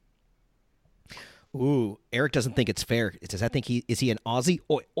Steakhouse. Ooh, Eric doesn't think it's fair. Does that think is he an Aussie?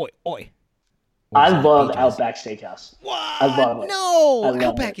 Oi, oi, oi. Or I is that love BJ's? Outback Steakhouse. What? I love it. No, I love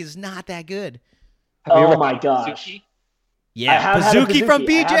Outback it. is not that good. Have you Oh ever my had gosh. sushi? Yeah, I have had a Pizookie from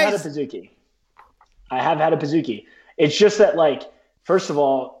I have had a BJ's. Pizookie. I have had a Pizookie. It's just that, like, first of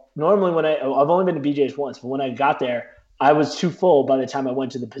all, normally I've only been to BJ's once, but when I got there, I was too full by the time I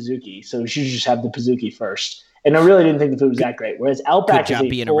went to the Pizookie, so we should just have the Pizookie first. And I really didn't think the food was that great. Whereas Outback is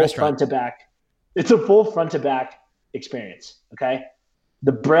a full front to back. It's a full front to back experience. Okay,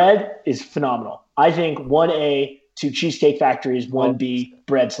 the bread is phenomenal. I think 1A to Cheesecake Factory's 1B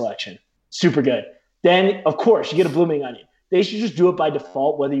bread selection, super good. Then of course you get a blooming onion. They should just do it by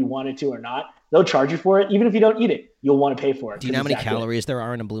default, whether you wanted to or not. They'll charge you for it, even if you don't eat it. You'll want to pay for it. Do you know how many calories there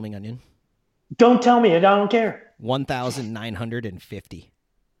are in a blooming onion? Don't tell me. I don't care. 1,950.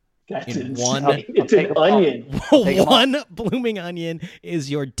 That's in insane. one. It's an onion. One blooming onion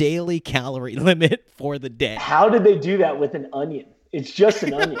is your daily calorie limit for the day. How did they do that with an onion? It's just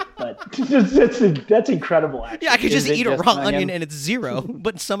an onion, but that's incredible. Actually. Yeah, I could just eat a raw onion and it's 0,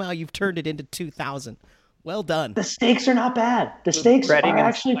 but somehow you've turned it into 2,000. Well done. The steaks are not bad. The steaks are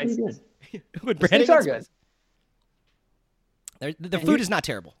actually pretty good. With the steaks are good. The food is not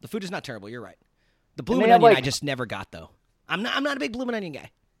terrible. The food is not terrible. You're right. The blooming onion I just never got though. I'm not a big blooming onion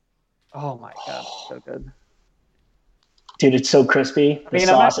guy. Oh my god, so good. Dude, it's so crispy. The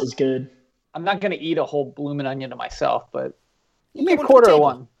sauce is good. I'm not gonna eat a whole blooming onion to myself, but you get a quarter of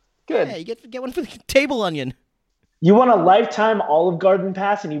one. Good. Yeah, you get one for the table onion. You want a lifetime Olive Garden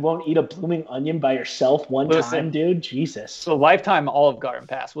pass and you won't eat a blooming onion by yourself time, dude? Jesus. So lifetime Olive Garden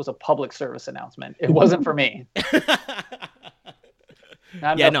pass was a public service announcement. It wasn't for me.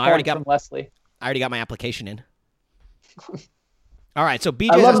 I already got Leslie. I already got my application in. All right, so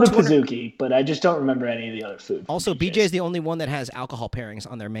BJ's. I love the Pizookie, but I just don't remember any of the other food. Also, BJ's is the only one that has alcohol pairings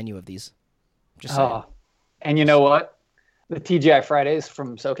on their menu of these. Just saying. And you know what? The TGI Fridays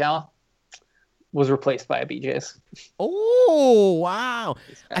from SoCal was replaced by a BJ's. Oh, wow.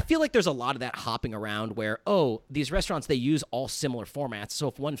 I feel like there's a lot of that hopping around where, these restaurants, they use all similar formats. So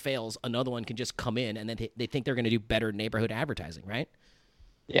if one fails, another one can just come in and then they think they're going to do better neighborhood advertising, right?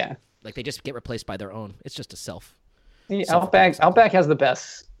 Yeah. Like they just get replaced by their own. It's just a self. Outback has the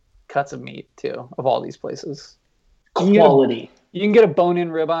best cuts of meat, too, of all these places. Quality. You can get a bone-in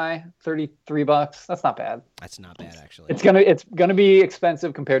ribeye, $33. That's not bad. That's not bad, actually. It's gonna be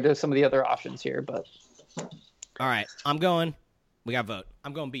expensive compared to some of the other options here, but. All right, we got to vote.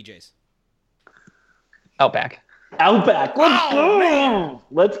 I'm going BJ's. Outback. Let's go. Man.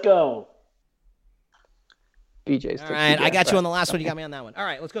 Let's go. BJ's. All right, I got you on the last one. You got me on that one. All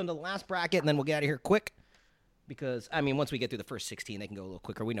right, let's go into the last bracket, and then we'll get out of here quick. Because, once we get through the first 16, they can go a little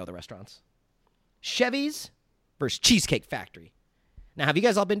quicker. We know the restaurants. Chevy's versus Cheesecake Factory. Now, have you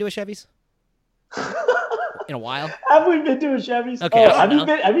guys all been to a Chevy's? In a while? Have we been to a Chevy's? Okay. Have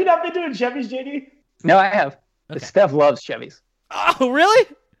you not been to a Chevy's, JD? No, I have. Okay. Steph loves Chevy's. Oh,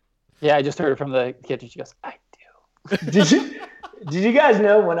 really? Yeah, I just heard it from the kitchen. She goes, I do. Did you guys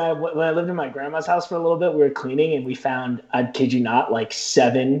know when I lived in my grandma's house for a little bit, we were cleaning and we found, I kid you not, like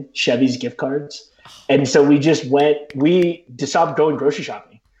 7 Chevy's gift cards. And so we stopped going grocery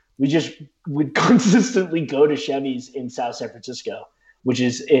shopping. We would consistently go to Chevy's in South San Francisco, which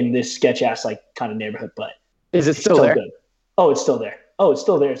is in this sketch ass like kind of neighborhood. But is it still there? Good. Oh, it's still there. It's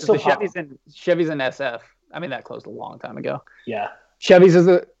still the Chevy's in SF. That closed a long time ago. Yeah. Chevy's is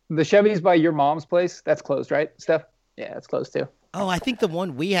the Chevy's by your mom's place. That's closed, right, Steph? Yeah, it's closed too. Oh, I think the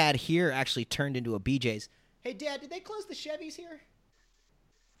one we had here actually turned into a BJ's. Hey, Dad, did they close the Chevy's here?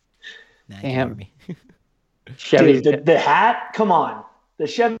 Nah, damn. Chevy's. Dude, the hat? Come on. The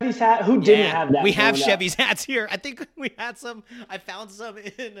Chevy's hat? Who didn't have that? We have Chevy's hats here. I think we had some. I found some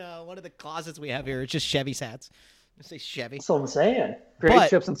in one of the closets we have here. It's just Chevy's hats. Let's say Chevy. That's what I'm saying. Great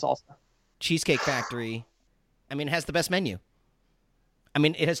chips and salsa. Cheesecake Factory, it has the best menu.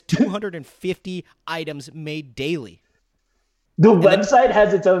 It has 250 items made daily. The website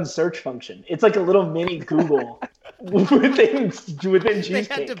has its own search function. It's like a little mini Google within Cheesecake. They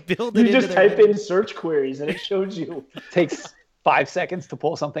had to build it. You just type in search queries and it shows you. It takes 5 seconds to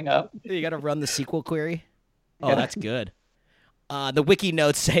pull something up. You got to run the SQL query. Oh, that's good. The wiki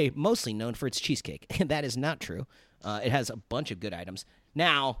notes say mostly known for its cheesecake. That is not true. It has a bunch of good items.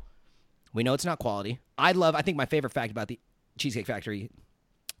 Now, we know it's not quality. I think my favorite fact about the Cheesecake Factory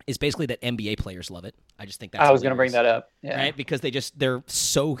is basically that NBA players love it. I just think that's I was going to bring that up. Yeah. Right? Because they're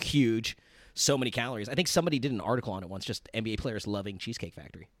so huge, so many calories. I think somebody did an article on it once, just NBA players loving Cheesecake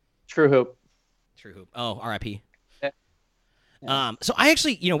Factory. True Hoop. Oh, RIP. Yeah. So I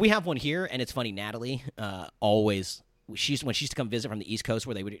actually, we have one here, and it's funny. Natalie always, when she used to come visit from the East Coast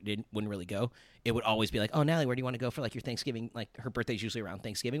where they wouldn't really go, it would always be like, oh, Natalie, where do you want to go for like your Thanksgiving? Like her birthday's usually around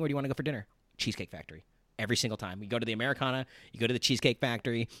Thanksgiving. Where do you want to go for dinner? Cheesecake Factory. Every single time. You go to the Americana, you go to the Cheesecake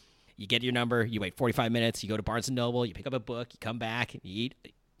Factory, you get your number, you wait 45 minutes, you go to Barnes & Noble, you pick up a book, you come back, you eat,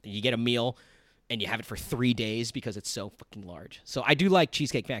 you get a meal, and you have it for 3 days because it's so fucking large. So I do like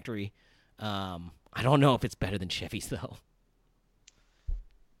Cheesecake Factory I don't know if it's better than Chevy's though.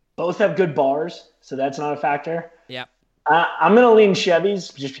 Both have good bars, so that's not a factor. Yeah. I'm gonna lean Chevy's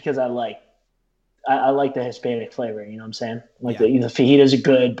just because I like the Hispanic flavor. You know what I'm saying? Like the fajitas are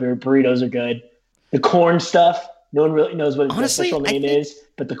good, burritos are good. The corn stuff, no one really knows what its official name is,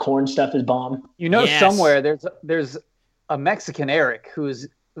 but the corn stuff is bomb. You know, somewhere there's a Mexican Eric who's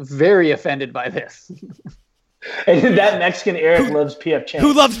very offended by this. And that Mexican Eric loves P.F. Chang.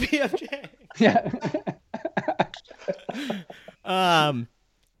 Who loves P.F. Chang? Yeah.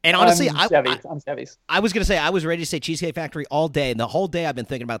 And honestly, I'm Chevy's. I was going to say, I was ready to say Cheesecake Factory all day. And the whole day I've been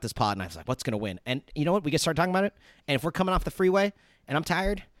thinking about this pod. And I was like, what's going to win? And you know what? We get started talking about it. And if we're coming off the freeway and I'm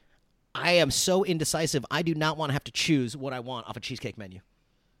tired, I am so indecisive. I do not want to have to choose what I want off a cheesecake menu.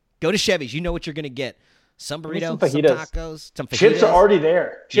 Go to Chevy's. You know what you're going to get. Some burrito, some tacos, some fajitas. Chips are already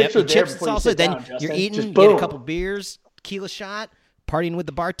there. Chips are there chips before salsa. you sit Then down, you're eating, just you boom. get a couple beers, tequila shot, partying with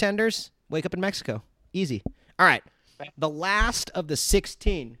the bartenders, wake up in Mexico. Easy. All right. The last of the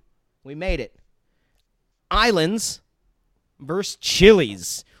 16. We made it. Islands versus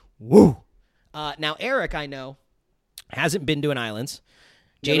Chili's. Woo. Now, Eric, I know, hasn't been doing Islands.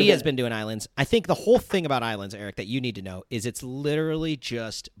 JD has been doing Islands. I think the whole thing about Islands, Eric, that you need to know is it's literally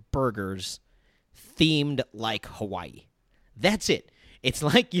just burgers themed like Hawaii. That's it. It's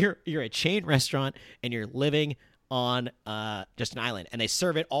like you're a chain restaurant and you're living on just an island, and they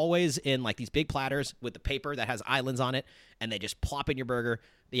serve it always in like these big platters with the paper that has islands on it, and they just plop in your burger.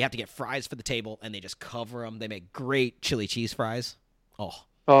 You have to get fries for the table, and they just cover them. They make great chili cheese fries. Oh.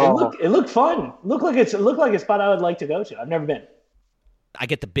 It looked fun. It looked like a spot I would like to go to. I've never been.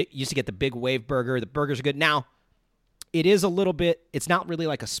 Used to get the big wave burger. The burgers are good. Now, it is a little bit, it's not really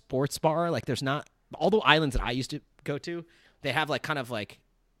like a sports bar. Like there's not, all the islands that I used to go to, they have like kind of like,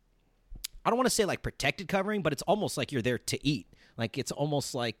 I don't want to say like protected covering, but it's almost like you're there to eat. Like it's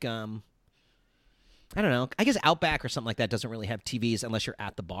almost like, I don't know. I guess Outback or something like that doesn't really have TVs unless you're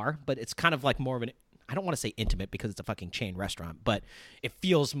at the bar, but it's kind of like more of an, I don't want to say intimate because it's a fucking chain restaurant, but it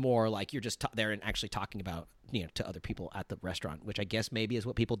feels more like you're just there and actually talking about, to other people at the restaurant, which I guess maybe is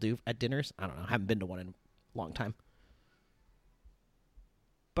what people do at dinners. I don't know. I haven't been to one in a long time.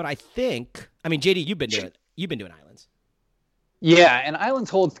 But I think, JD, you've been doing Islands. Yeah, and Islands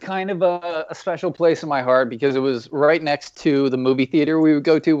holds kind of a special place in my heart because it was right next to the movie theater we would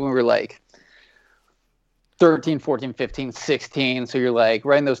go to when we were like 13, 14, 15, 16. So you're like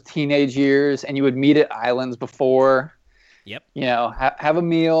right in those teenage years, and you would meet at Islands before. Yep. Have a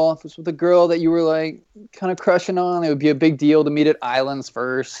meal. If it was with a girl that you were like kind of crushing on, it would be a big deal to meet at Islands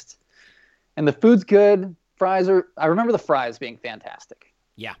first. And the food's good. I remember the fries being fantastic.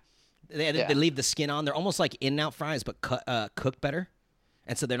 Yeah. They leave the skin on. They're almost like In-N-Out fries, but cooked better.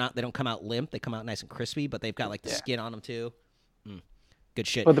 And so they don't come out limp. They come out nice and crispy, but they've got like the skin on them too. Good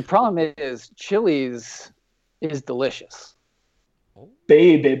shit. But the problem is Chili's is delicious.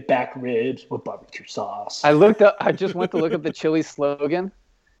 Baby back ribs with barbecue sauce. I just went to look up the Chili's slogan,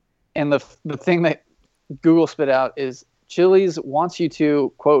 and the thing that Google spit out is Chili's wants you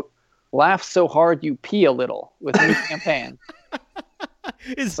to, quote, laugh so hard you pee a little with new campaign.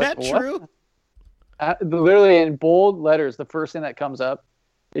 Is that true? Literally in bold letters, the first thing that comes up,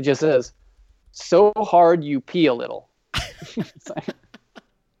 it just says, so hard you pee a little.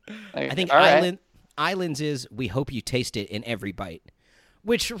 I think right. Islands is, we hope you taste it in every bite,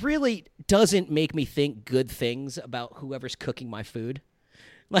 which really doesn't make me think good things about whoever's cooking my food.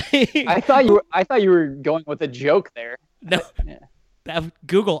 Like, I thought you were going with a joke there. No,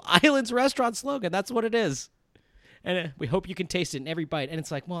 Google Islands restaurant slogan. That's what it is. And we hope you can taste it in every bite. And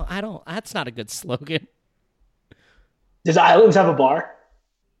it's like, well, that's not a good slogan. Does Islands have a bar?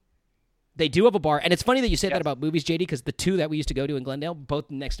 They do have a bar. And it's funny that you say that about movies, JD, because the two that we used to go to in Glendale,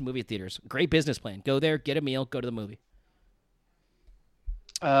 both next to movie theaters. Great business plan. Go there, get a meal, go to the movie.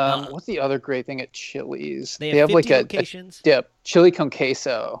 What's the other great thing at Chili's? They have 50 like locations. A dip. Chili con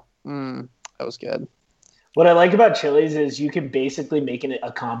queso. That was good. What I like about Chili's is you can basically make it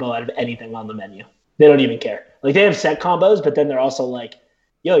a combo out of anything on the menu. They don't even care. Like they have set combos, but then they're also like,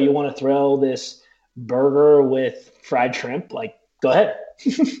 yo, you want to throw this burger with fried shrimp? Like, go ahead.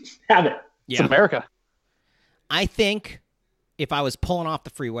 Have it. Yeah. It's America. I think if I was pulling off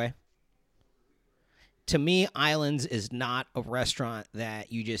the freeway, to me, Islands is not a restaurant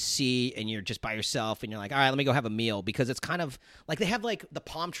that you just see and you're just by yourself and you're like, all right, let me go have a meal, because it's kind of like they have like the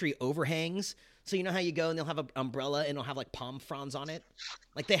palm tree overhangs. So you know how you go and they'll have an umbrella and it'll have like palm fronds on it?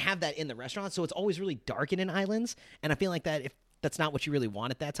 Like they have that in the restaurant. So it's always really dark in Islands. And I feel like that if that's not what you really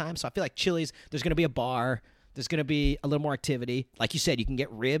want at that time. So I feel like Chili's, there's going to be a bar. There's going to be a little more activity. Like you said, you can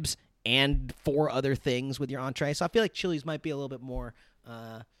get ribs and 4 other things with your entree. So I feel like Chili's might be a little bit more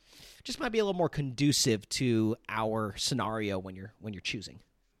just might be a little more conducive to our scenario when you're choosing.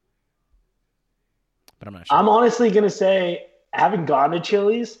 But I'm not sure. I'm honestly going to say, having gone to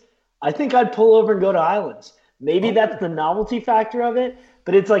Chili's, I think I'd pull over and go to Islands. Maybe that's the novelty factor of it,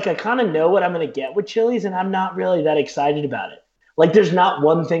 but it's like I kind of know what I'm going to get with Chili's, and I'm not really that excited about it. Like, there's not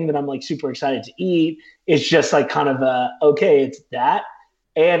one thing that I'm like super excited to eat. It's just like kind of okay, it's that.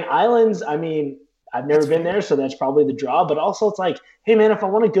 And Islands, I mean, I've never been there, so that's probably the draw. But also, it's like, hey, man, if I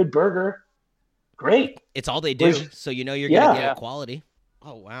want a good burger, great. It's all they do, so you know you're going to get quality.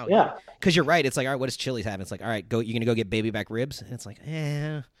 Oh, wow. Yeah. Because you're right. It's like, all right, what does Chili's have? It's like, all right, you're going to go get baby back ribs? And it's like,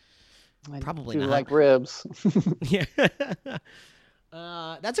 probably not. Like ribs. Yeah.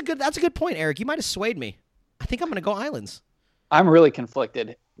 That's a good point, Eric. You might have swayed me. I think I'm going to go Islands. I'm really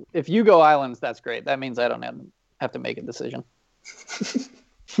conflicted. If you go Islands, that's great. That means I don't have to make a decision.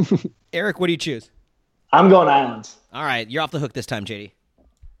 Eric, what do you choose? I'm going Islands. All right, you're off the hook this time, JD.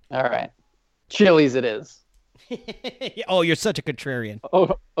 All right. Chili's it is. Oh, you're such a contrarian.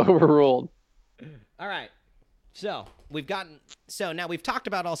 Oh, overruled. All right. So now we've talked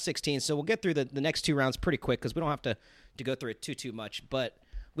about all 16, so we'll get through the next two rounds pretty quick because we don't have to go through it too much. But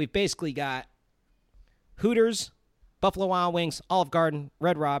we've basically got Hooters, Buffalo Wild Wings, Olive Garden,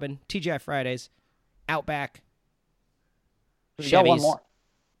 Red Robin, TGI Fridays, Outback, We got one Chevy's, more.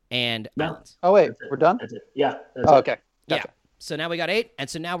 and No. Islands. Oh, wait. We're done? That's it. Yeah. That's Oh, it. okay. Gotcha. Yeah. So now we got 8, and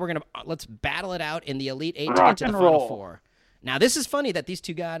so now we're let's battle it out in the Elite 8 to Rock get to the and Final roll. 4. Now, this is funny that these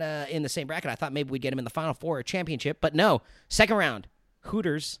two got in the same bracket. I thought maybe we'd get them in the Final 4 or championship, but no. Second round,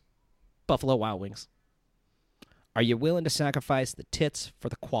 Hooters, Buffalo Wild Wings. Are you willing to sacrifice the tits for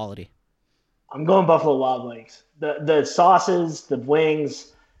the quality? I'm going Buffalo Wild Wings. The sauces, the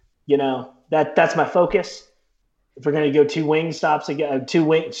wings, that's my focus. If we're gonna go two wing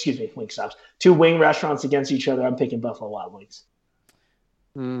restaurants against each other, I'm picking Buffalo Wild Wings.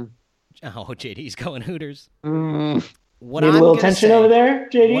 Mm. Oh, JD's going Hooters. Mm. What Need a I'm little gonna tension say- over there,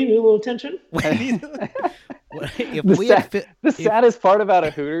 JD? What- Need a little tension? If we had The saddest part about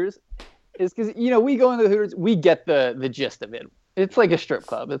a Hooters is because, we go into the Hooters, we get the gist of it. It's like a strip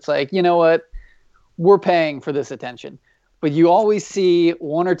club. It's like, you know what? We're paying for this attention. But you always see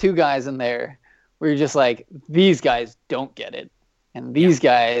one or two guys in there where you're just like, these guys don't get it. And these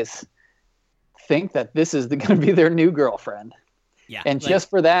guys think that this is going to be their new girlfriend. Yeah, And just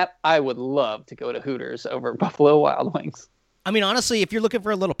for that, I would love to go to Hooters over Buffalo Wild Wings. I mean, honestly, if you're looking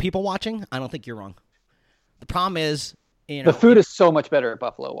for a little people watching, I don't think you're wrong. The problem is, The food is so much better at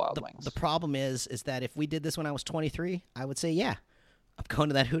Buffalo Wild Wings. The problem is that if we did this when I was 23, I would say, yeah, I'm going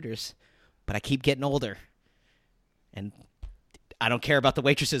to that Hooters. But I keep getting older. And I don't care about the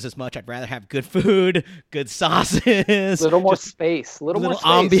waitresses as much. I'd rather have good food, good sauces. little more just space. Little more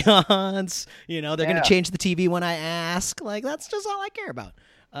space. ambiance. They're going Yeah. to change the TV when I ask. Like, that's just all I care about.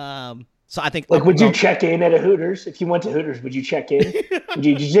 So I think... Like, would you check in at a Hooters? If you went to Hooters, would you check in?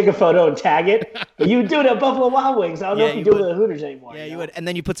 Did you take a photo and tag it? You would do it at Buffalo Wild Wings. I don't know if you do it at Hooters anymore. Yeah, you would. And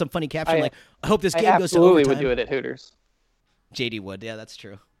then you put some funny caption like, I hope this I game goes to absolutely overtime. would do it at Hooters. JD would. Yeah, that's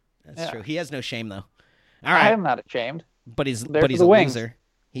true. That's Yeah. true. He has no shame, though. All I right. am not ashamed. But he's There for a the wings. loser.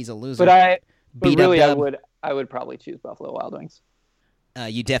 He's a loser. But really, I B-dub-dub. would probably choose Buffalo Wild Wings.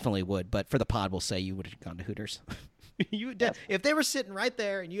 You definitely would, but for the pod, we'll say you would have gone to Hooters. If they were sitting right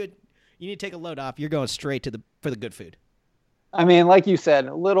there and you need to take a load off, you're going straight for the good food. I mean, like you said,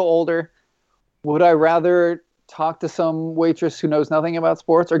 a little older. Would I rather talk to some waitress who knows nothing about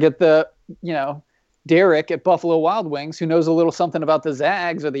sports, or get Derek at Buffalo Wild Wings who knows a little something about the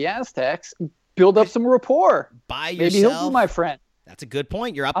Zags or the Aztecs? Build up some rapport. Buy Maybe he'll yourself. be my friend. That's a good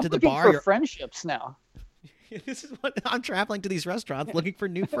point. You're up I'm to the looking bar. for friendships now. This is what I'm traveling to these restaurants looking for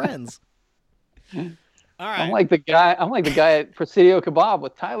new friends. All right. I'm like the guy at Presidio Kebab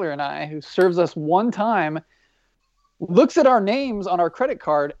with Tyler and I, who serves us one time, looks at our names on our credit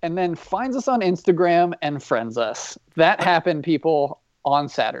card, and then finds us on Instagram and friends us. That happened, people, on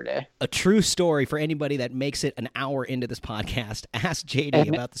Saturday. A true story for anybody that makes it an hour into this podcast. Ask JD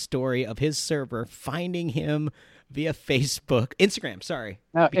about the story of his server finding him via Instagram,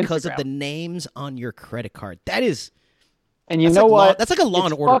 because of Instagram. the names on your credit card. That is, And you that's know like what? That's like a Law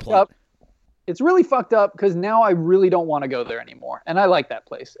and It's Order fucked plot. up. It's really fucked up because now I really don't want to go there anymore, and I like that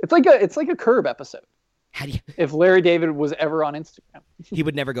place. It's like a Curb episode. How do you? If Larry David was ever on Instagram, He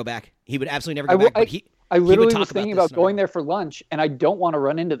would never go back. He would absolutely never go back. But I literally talk was thinking about about this going there for lunch, and I don't want to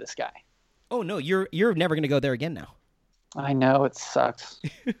run into this guy. Oh no, you're never going to go there again now. I know, it sucks.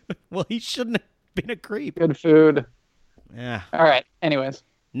 Well, he shouldn't have been a creep. Good food. Yeah. All right. Anyways,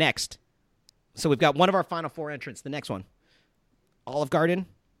 Next, so we've got one of our final 4 entrants. The next one, Olive Garden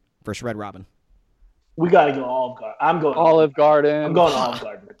versus Red Robin. We got to go Olive Garden. I'm going Olive Garden. I'm going Olive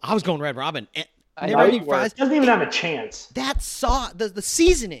Garden. I was going Red Robin. I Never know any you were. fries. Doesn't even have a chance. That the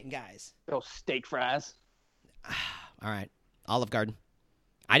seasoning, guys. Those steak fries. All right, Olive Garden.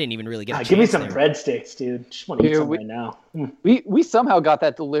 I didn't even really get a chance Give me some there. breadsticks, dude. Just want to eat Dude, some right now. We somehow got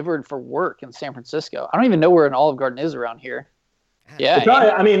that delivered for work in San Francisco. I don't even know where an Olive Garden is around here. Yeah,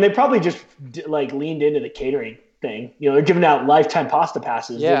 They probably just like leaned into the catering thing. You know, they're giving out lifetime pasta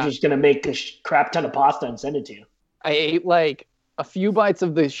passes. Yeah. They're just gonna make a crap ton of pasta and send it to you. I ate like a few bites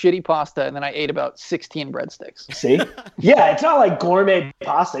of the shitty pasta, and then I ate about 16 breadsticks. See? Yeah, it's not like gourmet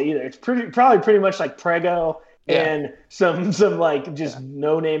pasta either. It's probably pretty much like Prego and some like just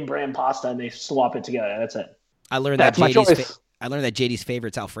no name brand pasta, and they swap it together. That's it. I learned That's my that choice. I learned that JD's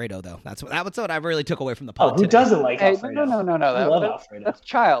favorite's Alfredo, though. That's what I really took away from the pod. Who today. doesn't like Hey, Alfredo? no. I love Alfredo. That's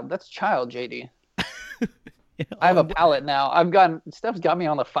child, JD. I have a palate now. Steph's got me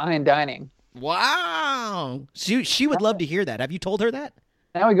on the fine dining. Wow. She would love to hear that. Have you told her that?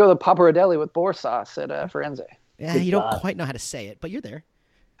 Now we go to Pappardelle with boar sauce at Firenze. Yeah, you don't quite know how to say it, but you're there.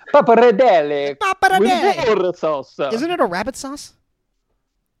 Pappardelle. Pappardelle. With boar sauce. Isn't it a rabbit sauce?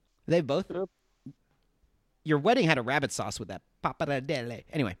 They both. Yep. Your wedding had a rabbit sauce with that pappardelle.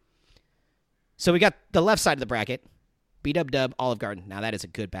 Anyway, so we got the left side of the bracket, B-Dub, Olive Garden. Now that is a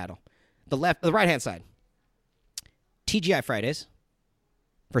good battle. The right hand side, TGI Fridays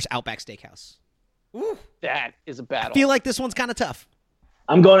versus Outback Steakhouse. Ooh, That is a battle. I feel like this one's kind of tough.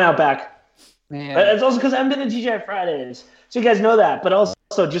 I'm going Outback. Man. It's also because I haven't been to TGI Fridays, so you guys know that. But also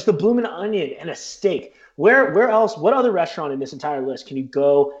just the bloomin' onion and a steak. Where else? What other restaurant in this entire list can you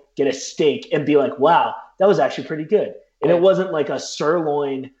go get a steak and be like, wow, that was actually pretty good? And it wasn't like a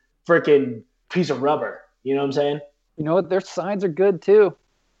sirloin freaking piece of rubber. You know what I'm saying? You know what? Their sides are good too.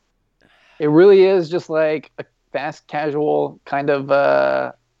 It really is just like a fast casual kind of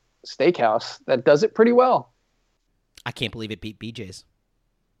steakhouse that does it pretty well. I can't believe it beat BJ's.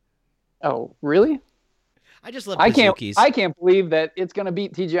 Oh, really? I just love I Pizookies. can't believe that it's going to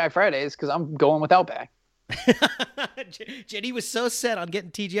beat TGI Fridays because I'm going with Outback. JD was so set on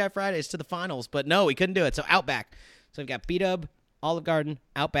getting TGI Fridays to the finals, but no, he couldn't do it. So Outback. So we've got B-Dub, Olive Garden,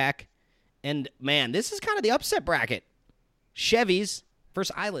 Outback, and man, this is kind of the upset bracket. Chevy's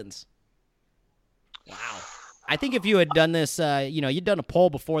versus Islands. Wow. I think if you had done this, you'd done a poll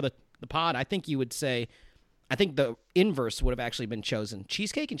before the pod, I think you would say, I think the inverse would have actually been chosen.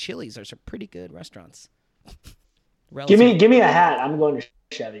 Cheesecake and Chili's are some pretty good restaurants. Give me a hat. I'm going to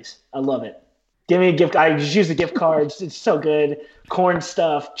Chevy's. I love it. Give me a gift. I just use the gift cards. It's so good. Corn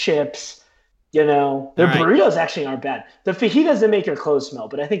stuff, chips. Their burritos actually aren't bad. The fajitas that make your clothes smell,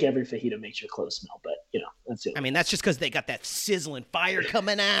 but I think every fajita makes your clothes smell. But that's it. I mean, that's just because they got that sizzling fire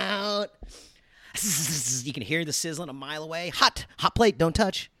coming out. You can hear the sizzling a mile away. Hot plate, don't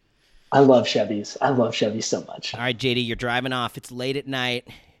touch. I love Chevy's. I love Chevy's so much. All right, JD, you're driving off. It's late at night.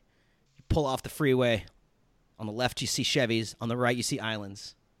 You pull off the freeway. On the left, you see Chevy's. On the right, you see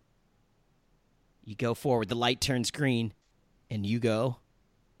Islands. You go forward. The light turns green, and you go.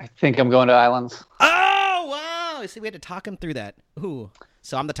 I think I'm going to Islands. Oh, wow. See, we had to talk him through that. Ooh.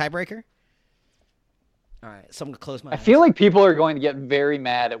 So I'm the tiebreaker? All right, so I'm going to close my eyes. I feel like people are going to get very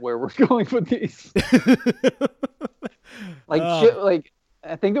mad at where we're going with these.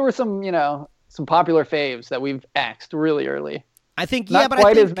 I think there were some popular faves that we've axed really early. I think, Not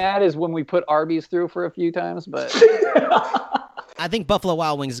quite as mad as when we put Arby's through for a few times, but I think Buffalo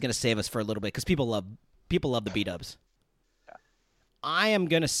Wild Wings is going to save us for a little bit because people love the B-Dubs. Yeah. I am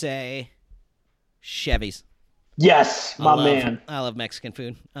going to say Chevy's. Yes, man. I love Mexican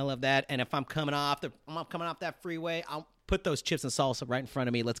food. I love that. And if I'm coming off that freeway, I'll put those chips and salsa right in front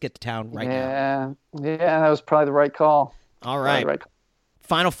of me. Let's get to town now. Yeah, that was probably the right call. All right.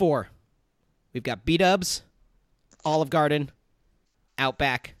 Final four. We've got B-Dubs, Olive Garden,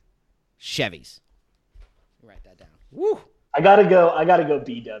 Outback, Chevy's. Write that down. Woo! I gotta go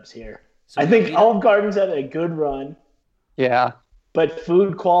B-Dubs here. So I think Olive Garden's had a good run. Yeah. But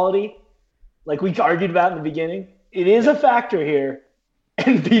food quality, like we argued about in the beginning, it is a factor here.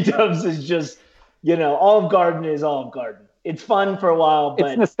 And B-Dubs is just, Olive Garden is Olive Garden. It's fun for a while,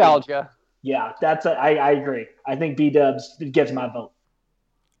 but it's nostalgia. Yeah, I agree. I think B-Dubs gets my vote.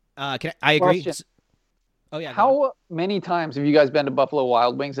 I agree. Question. Oh yeah. How many times have you guys been to Buffalo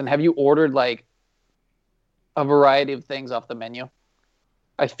Wild Wings, and have you ordered like a variety of things off the menu?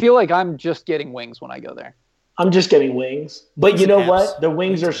 I feel like I'm just getting wings when I go there. I'm just getting wings. But you know what? The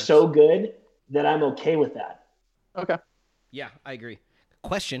wings are so good that I'm okay with that. Okay. Yeah, I agree.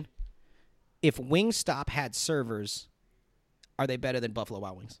 Question. If Wingstop had servers, are they better than Buffalo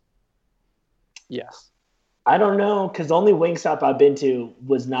Wild Wings? Yes. I don't know, because the only Wingstop I've been to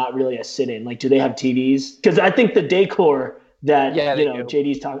was not really a sit-in. Like, do they have TVs? Because I think the decor that do.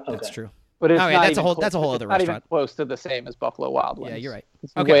 JD's talking. Okay. That's true. But it's Oh, yeah, not that's a even whole- close- that's a whole other it's not even restaurant. close to the same as Buffalo Wild Wings. Yeah, you're right.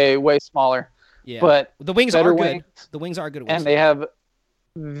 It's Okay. way smaller. Yeah, But the wings better are good. wings, The wings are good. Wings. and they have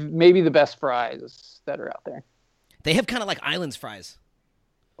maybe the best fries that are out there. They have kind of like Islands fries.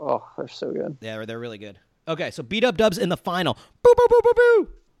 Oh, they're so good. Yeah, they're really good. Okay, so beat up Dubs in the final. Boo, boo, boo, boo, boo.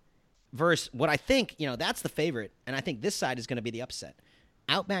 Versus what I think, that's the favorite, and I think this side is going to be the upset.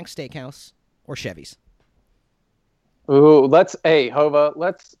 Outback Steakhouse or Chevy's. Ooh, let's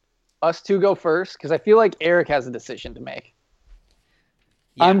us two go first, because I feel like Eric has a decision to make.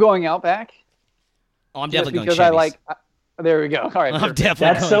 Yeah. I'm going Outback. Oh, I'm just definitely going because Chevy's. there we go. All right. I'm perfect.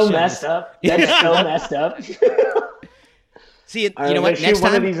 definitely That's going so Chevy's. messed up. That's so messed up. See, All right, you know what? shoot Next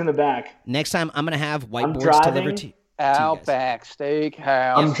one of time, these in the back. I'm going to have whiteboards driving. delivered to you Outback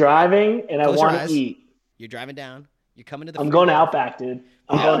Steakhouse. I'm driving and Close I your want eyes. to eat. You're driving down. You're coming to the I'm food going to court. Outback, dude.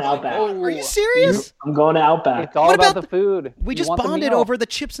 I'm Oh going to my Outback. God. Are you serious? I'm going to Outback. It's all What about about the food. We You just want the bonded meal. over the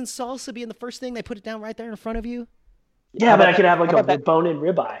chips and salsa being the first thing. They put it down right there in front of you. Yeah, but I could have like how a about that- bone-in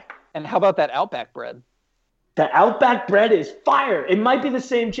ribeye. And how about that Outback bread? The Outback bread is fire. It might be the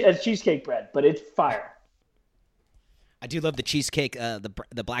same as cheesecake bread, but it's fire. I do love the cheesecake,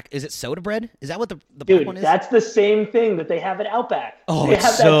 the black. Is it soda bread? Is that what the black Dude, one is? that's the same thing that they have at Outback. Oh, they it's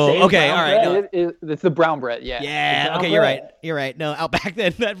have that so- same okay, brown all right, bread. no. It's the brown bread, yeah. Yeah. brown Okay, you're bread. right. You're right. No, Outback.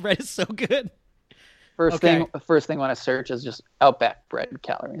 That bread is so good. First Okay. thing when I search is just Outback bread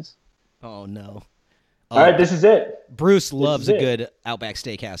calories. Oh no. All right, this is it. Bruce loves is a it. good Outback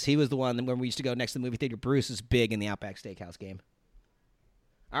Steakhouse. He was the one when we used to go next to the movie theater. Bruce is big in the Outback Steakhouse game.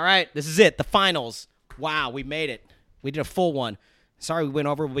 All right, this is it. The finals. Wow, we made it. We did a full one. Sorry we went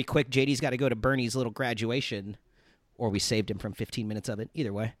over. We'll be quick. JD's got to go to Bernie's little graduation, or we saved him from 15 minutes of it.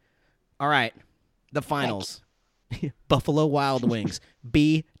 Either way. All right, the finals. Buffalo Wild Wings.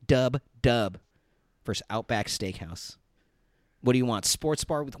 B-Dub-Dub versus Outback Steakhouse. What do you want, sports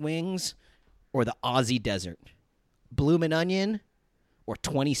bar with wings or the Aussie desert? Bloomin' onion or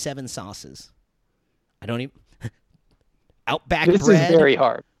 27 sauces? I don't even... Outback This bread. is very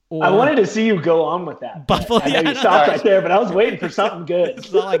hard. Or... I wanted to see you go on with that. Buffalo- I know yeah, you no, stopped no. right there, but I was waiting for something good.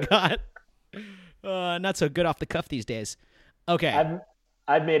 That's all I got. Not so good off the cuff these days. Okay.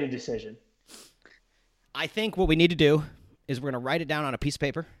 I've made a decision. I think what we need to do is we're going to write it down on a piece of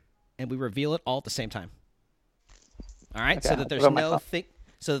paper and we reveal it all at the same time. All right? Okay, So that I'll there's put on my no phone. thing.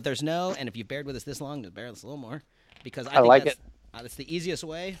 So that there's no, and if you've bared with us this long, just bear with us a little more, because I I think like that's, that's the easiest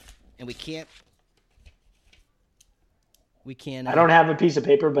way, and we can't. I don't have a piece of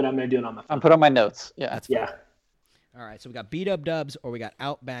paper, but I'm going to do it on my phone. I'm put on my notes. Yeah. That's fine. Yeah. All right, so we got B-Dub Dubs or we got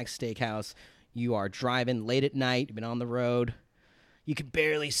Outback Steakhouse. You are driving late at night. You've been on the road. You can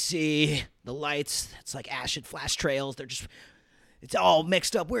barely see the lights. It's like acid flash trails. It's all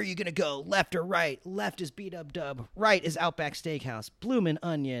mixed up. Where are you going to go? Left or right? Left is B-Dub Dub. Right is Outback Steakhouse. Bloomin'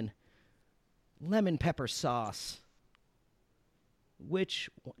 onion. Lemon pepper sauce.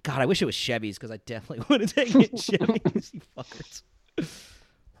 God, I wish it was Chevy's because I definitely would have taken Chevy's, you fuckers.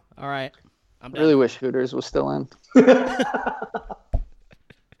 All right. I'm I done. really wish Hooters was still in.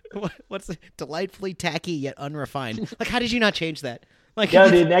 What's the delightfully tacky yet unrefined? Like, how did you not change that? Like, Yo,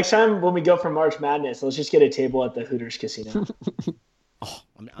 dude, next time when we go for March Madness, let's just get a table at the Hooters Casino.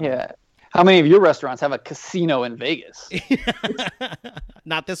 I'm Yeah. How many of your restaurants have a casino in Vegas?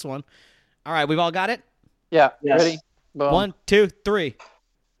 not this one. All right, we've all got it. Yeah. Yes. Ready? Boom. 1, 2, 3.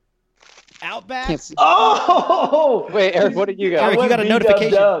 Outback. Can't see- Oh! Wait, Eric, what did you got? Eric, you got a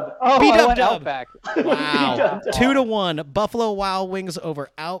notification. Dub. Oh, Beat I up went Dub. Outback. Wow, B-Dub. 2-1. Buffalo Wild Wings over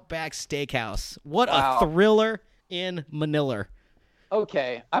Outback Steakhouse. What Wow. a thriller in Manila.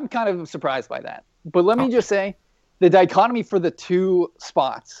 Okay, I'm kind of surprised by that. But let me just say, the dichotomy for the two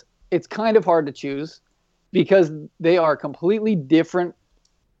spots, it's kind of hard to choose because they are completely different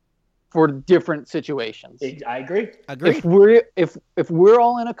for different situations. I agree. Agree. If we're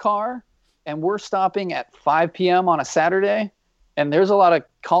all in a car and we're stopping at 5 p.m. on a Saturday and there's a lot of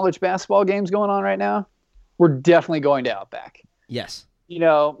college basketball games going on right now, we're definitely going to Outback. Yes. You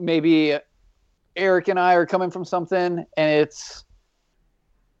know, maybe Eric and I are coming from something and it's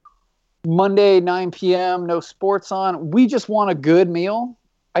Monday, 9 p.m., no sports on. We just want a good meal.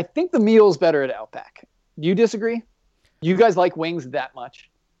 I think the meal's better at Outback. Do you disagree? You guys like wings that much?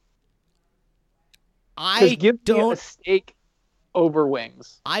 I Give me a don't. steak over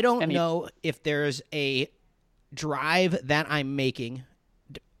wings. I don't Any- know if there's a drive that I'm making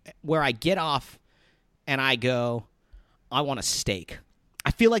where I get off and I go, I want a steak.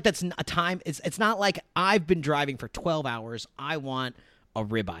 I feel like that's a time. It's not like I've been driving for 12 hours. I want a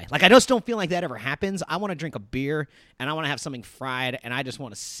ribeye. Like, I just don't feel like that ever happens. I want to drink a beer, and I want to have something fried, and I just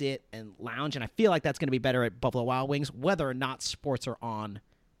want to sit and lounge, and I feel like that's going to be better at Buffalo Wild Wings, whether or not sports are on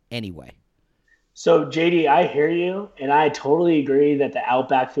anyway. So, JD, I hear you, and I totally agree that the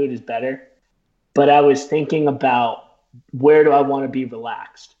Outback food is better, but I was thinking about where do I want to be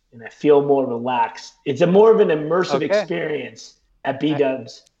relaxed, and I feel more relaxed. It's more of an immersive experience at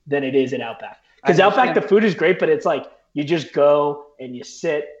B-Dubs than it is at Outback. Because Outback, the food is great, but it's like you just go and you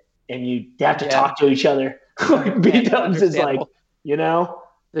sit and you have to talk to each other. B-Dubs is like, you know,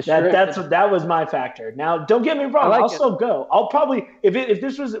 that was my factor. Now, don't get me wrong. I'll still go. I'll probably, if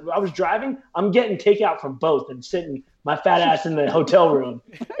this was, I was driving, I'm getting takeout from both and sitting my fat ass in the hotel room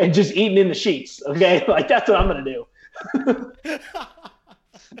and just eating in the sheets. Okay. Like, that's what I'm going to do.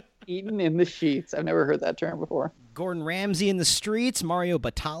 Eating in the sheets. I've never heard that term before. Gordon Ramsay in the streets, Mario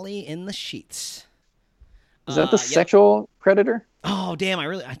Batali in the sheets. Is that the sexual predator? Oh, damn. I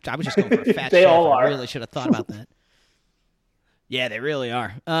was just going for a fat They chef. all are. I really should have thought about that. Yeah, they really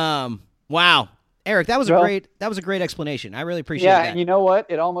are. Wow. Eric, that was a great explanation. I really appreciate that. Yeah, and you know what?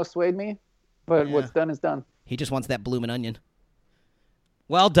 It almost swayed me, but what's done is done. He just wants that bloomin' onion.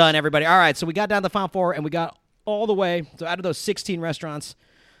 Well done, everybody. All right, so we got down to the Final Four, and we got all the way. So out of those 16 restaurants,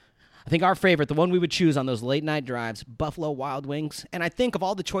 I think our favorite, the one we would choose on those late-night drives, Buffalo Wild Wings. And I think of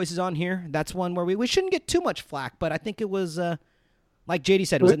all the choices on here, that's one where we shouldn't get too much flack, but I think it was, like JD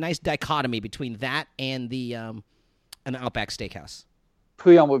said, it was a nice dichotomy between that and the Outback Steakhouse.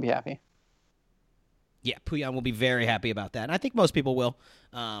 Puyon would be happy. Yeah, Puyon will be very happy about that, and I think most people will.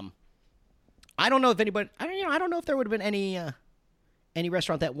 I don't know if anybody, I don't know if there would have been any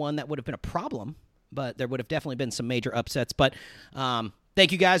restaurant that won that would have been a problem, but there would have definitely been some major upsets. But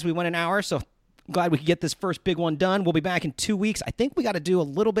thank you guys. We went an hour, so glad we could get this first big one done. We'll be back in 2 weeks. I think we got to do a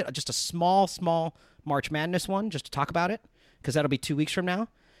little bit, just a small March Madness one, just to talk about it, because that'll be 2 weeks from now.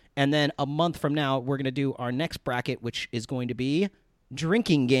 And then a month from now, we're going to do our next bracket, which is going to be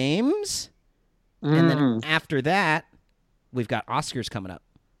drinking games. And then after that, we've got Oscars coming up.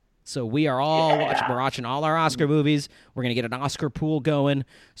 So we are all watching all our Oscar movies. We're going to get an Oscar pool going.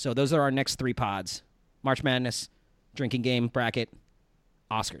 So those are our next 3 pods. March Madness, drinking game, bracket,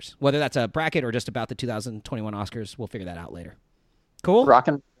 Oscars. Whether that's a bracket or just about the 2021 Oscars, we'll figure that out later. Cool?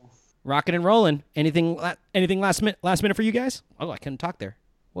 Rocking and rolling. Anything last minute for you guys? Oh, I couldn't talk there.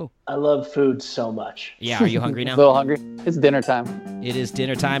 Whoa. I love food so much. Yeah, are you hungry now? A little hungry. It's dinner time. It is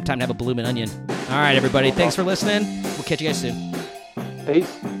dinner time. Time to have a bloomin' onion. All right, everybody. Thanks for listening. We'll catch you guys soon.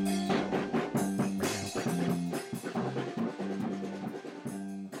 Peace.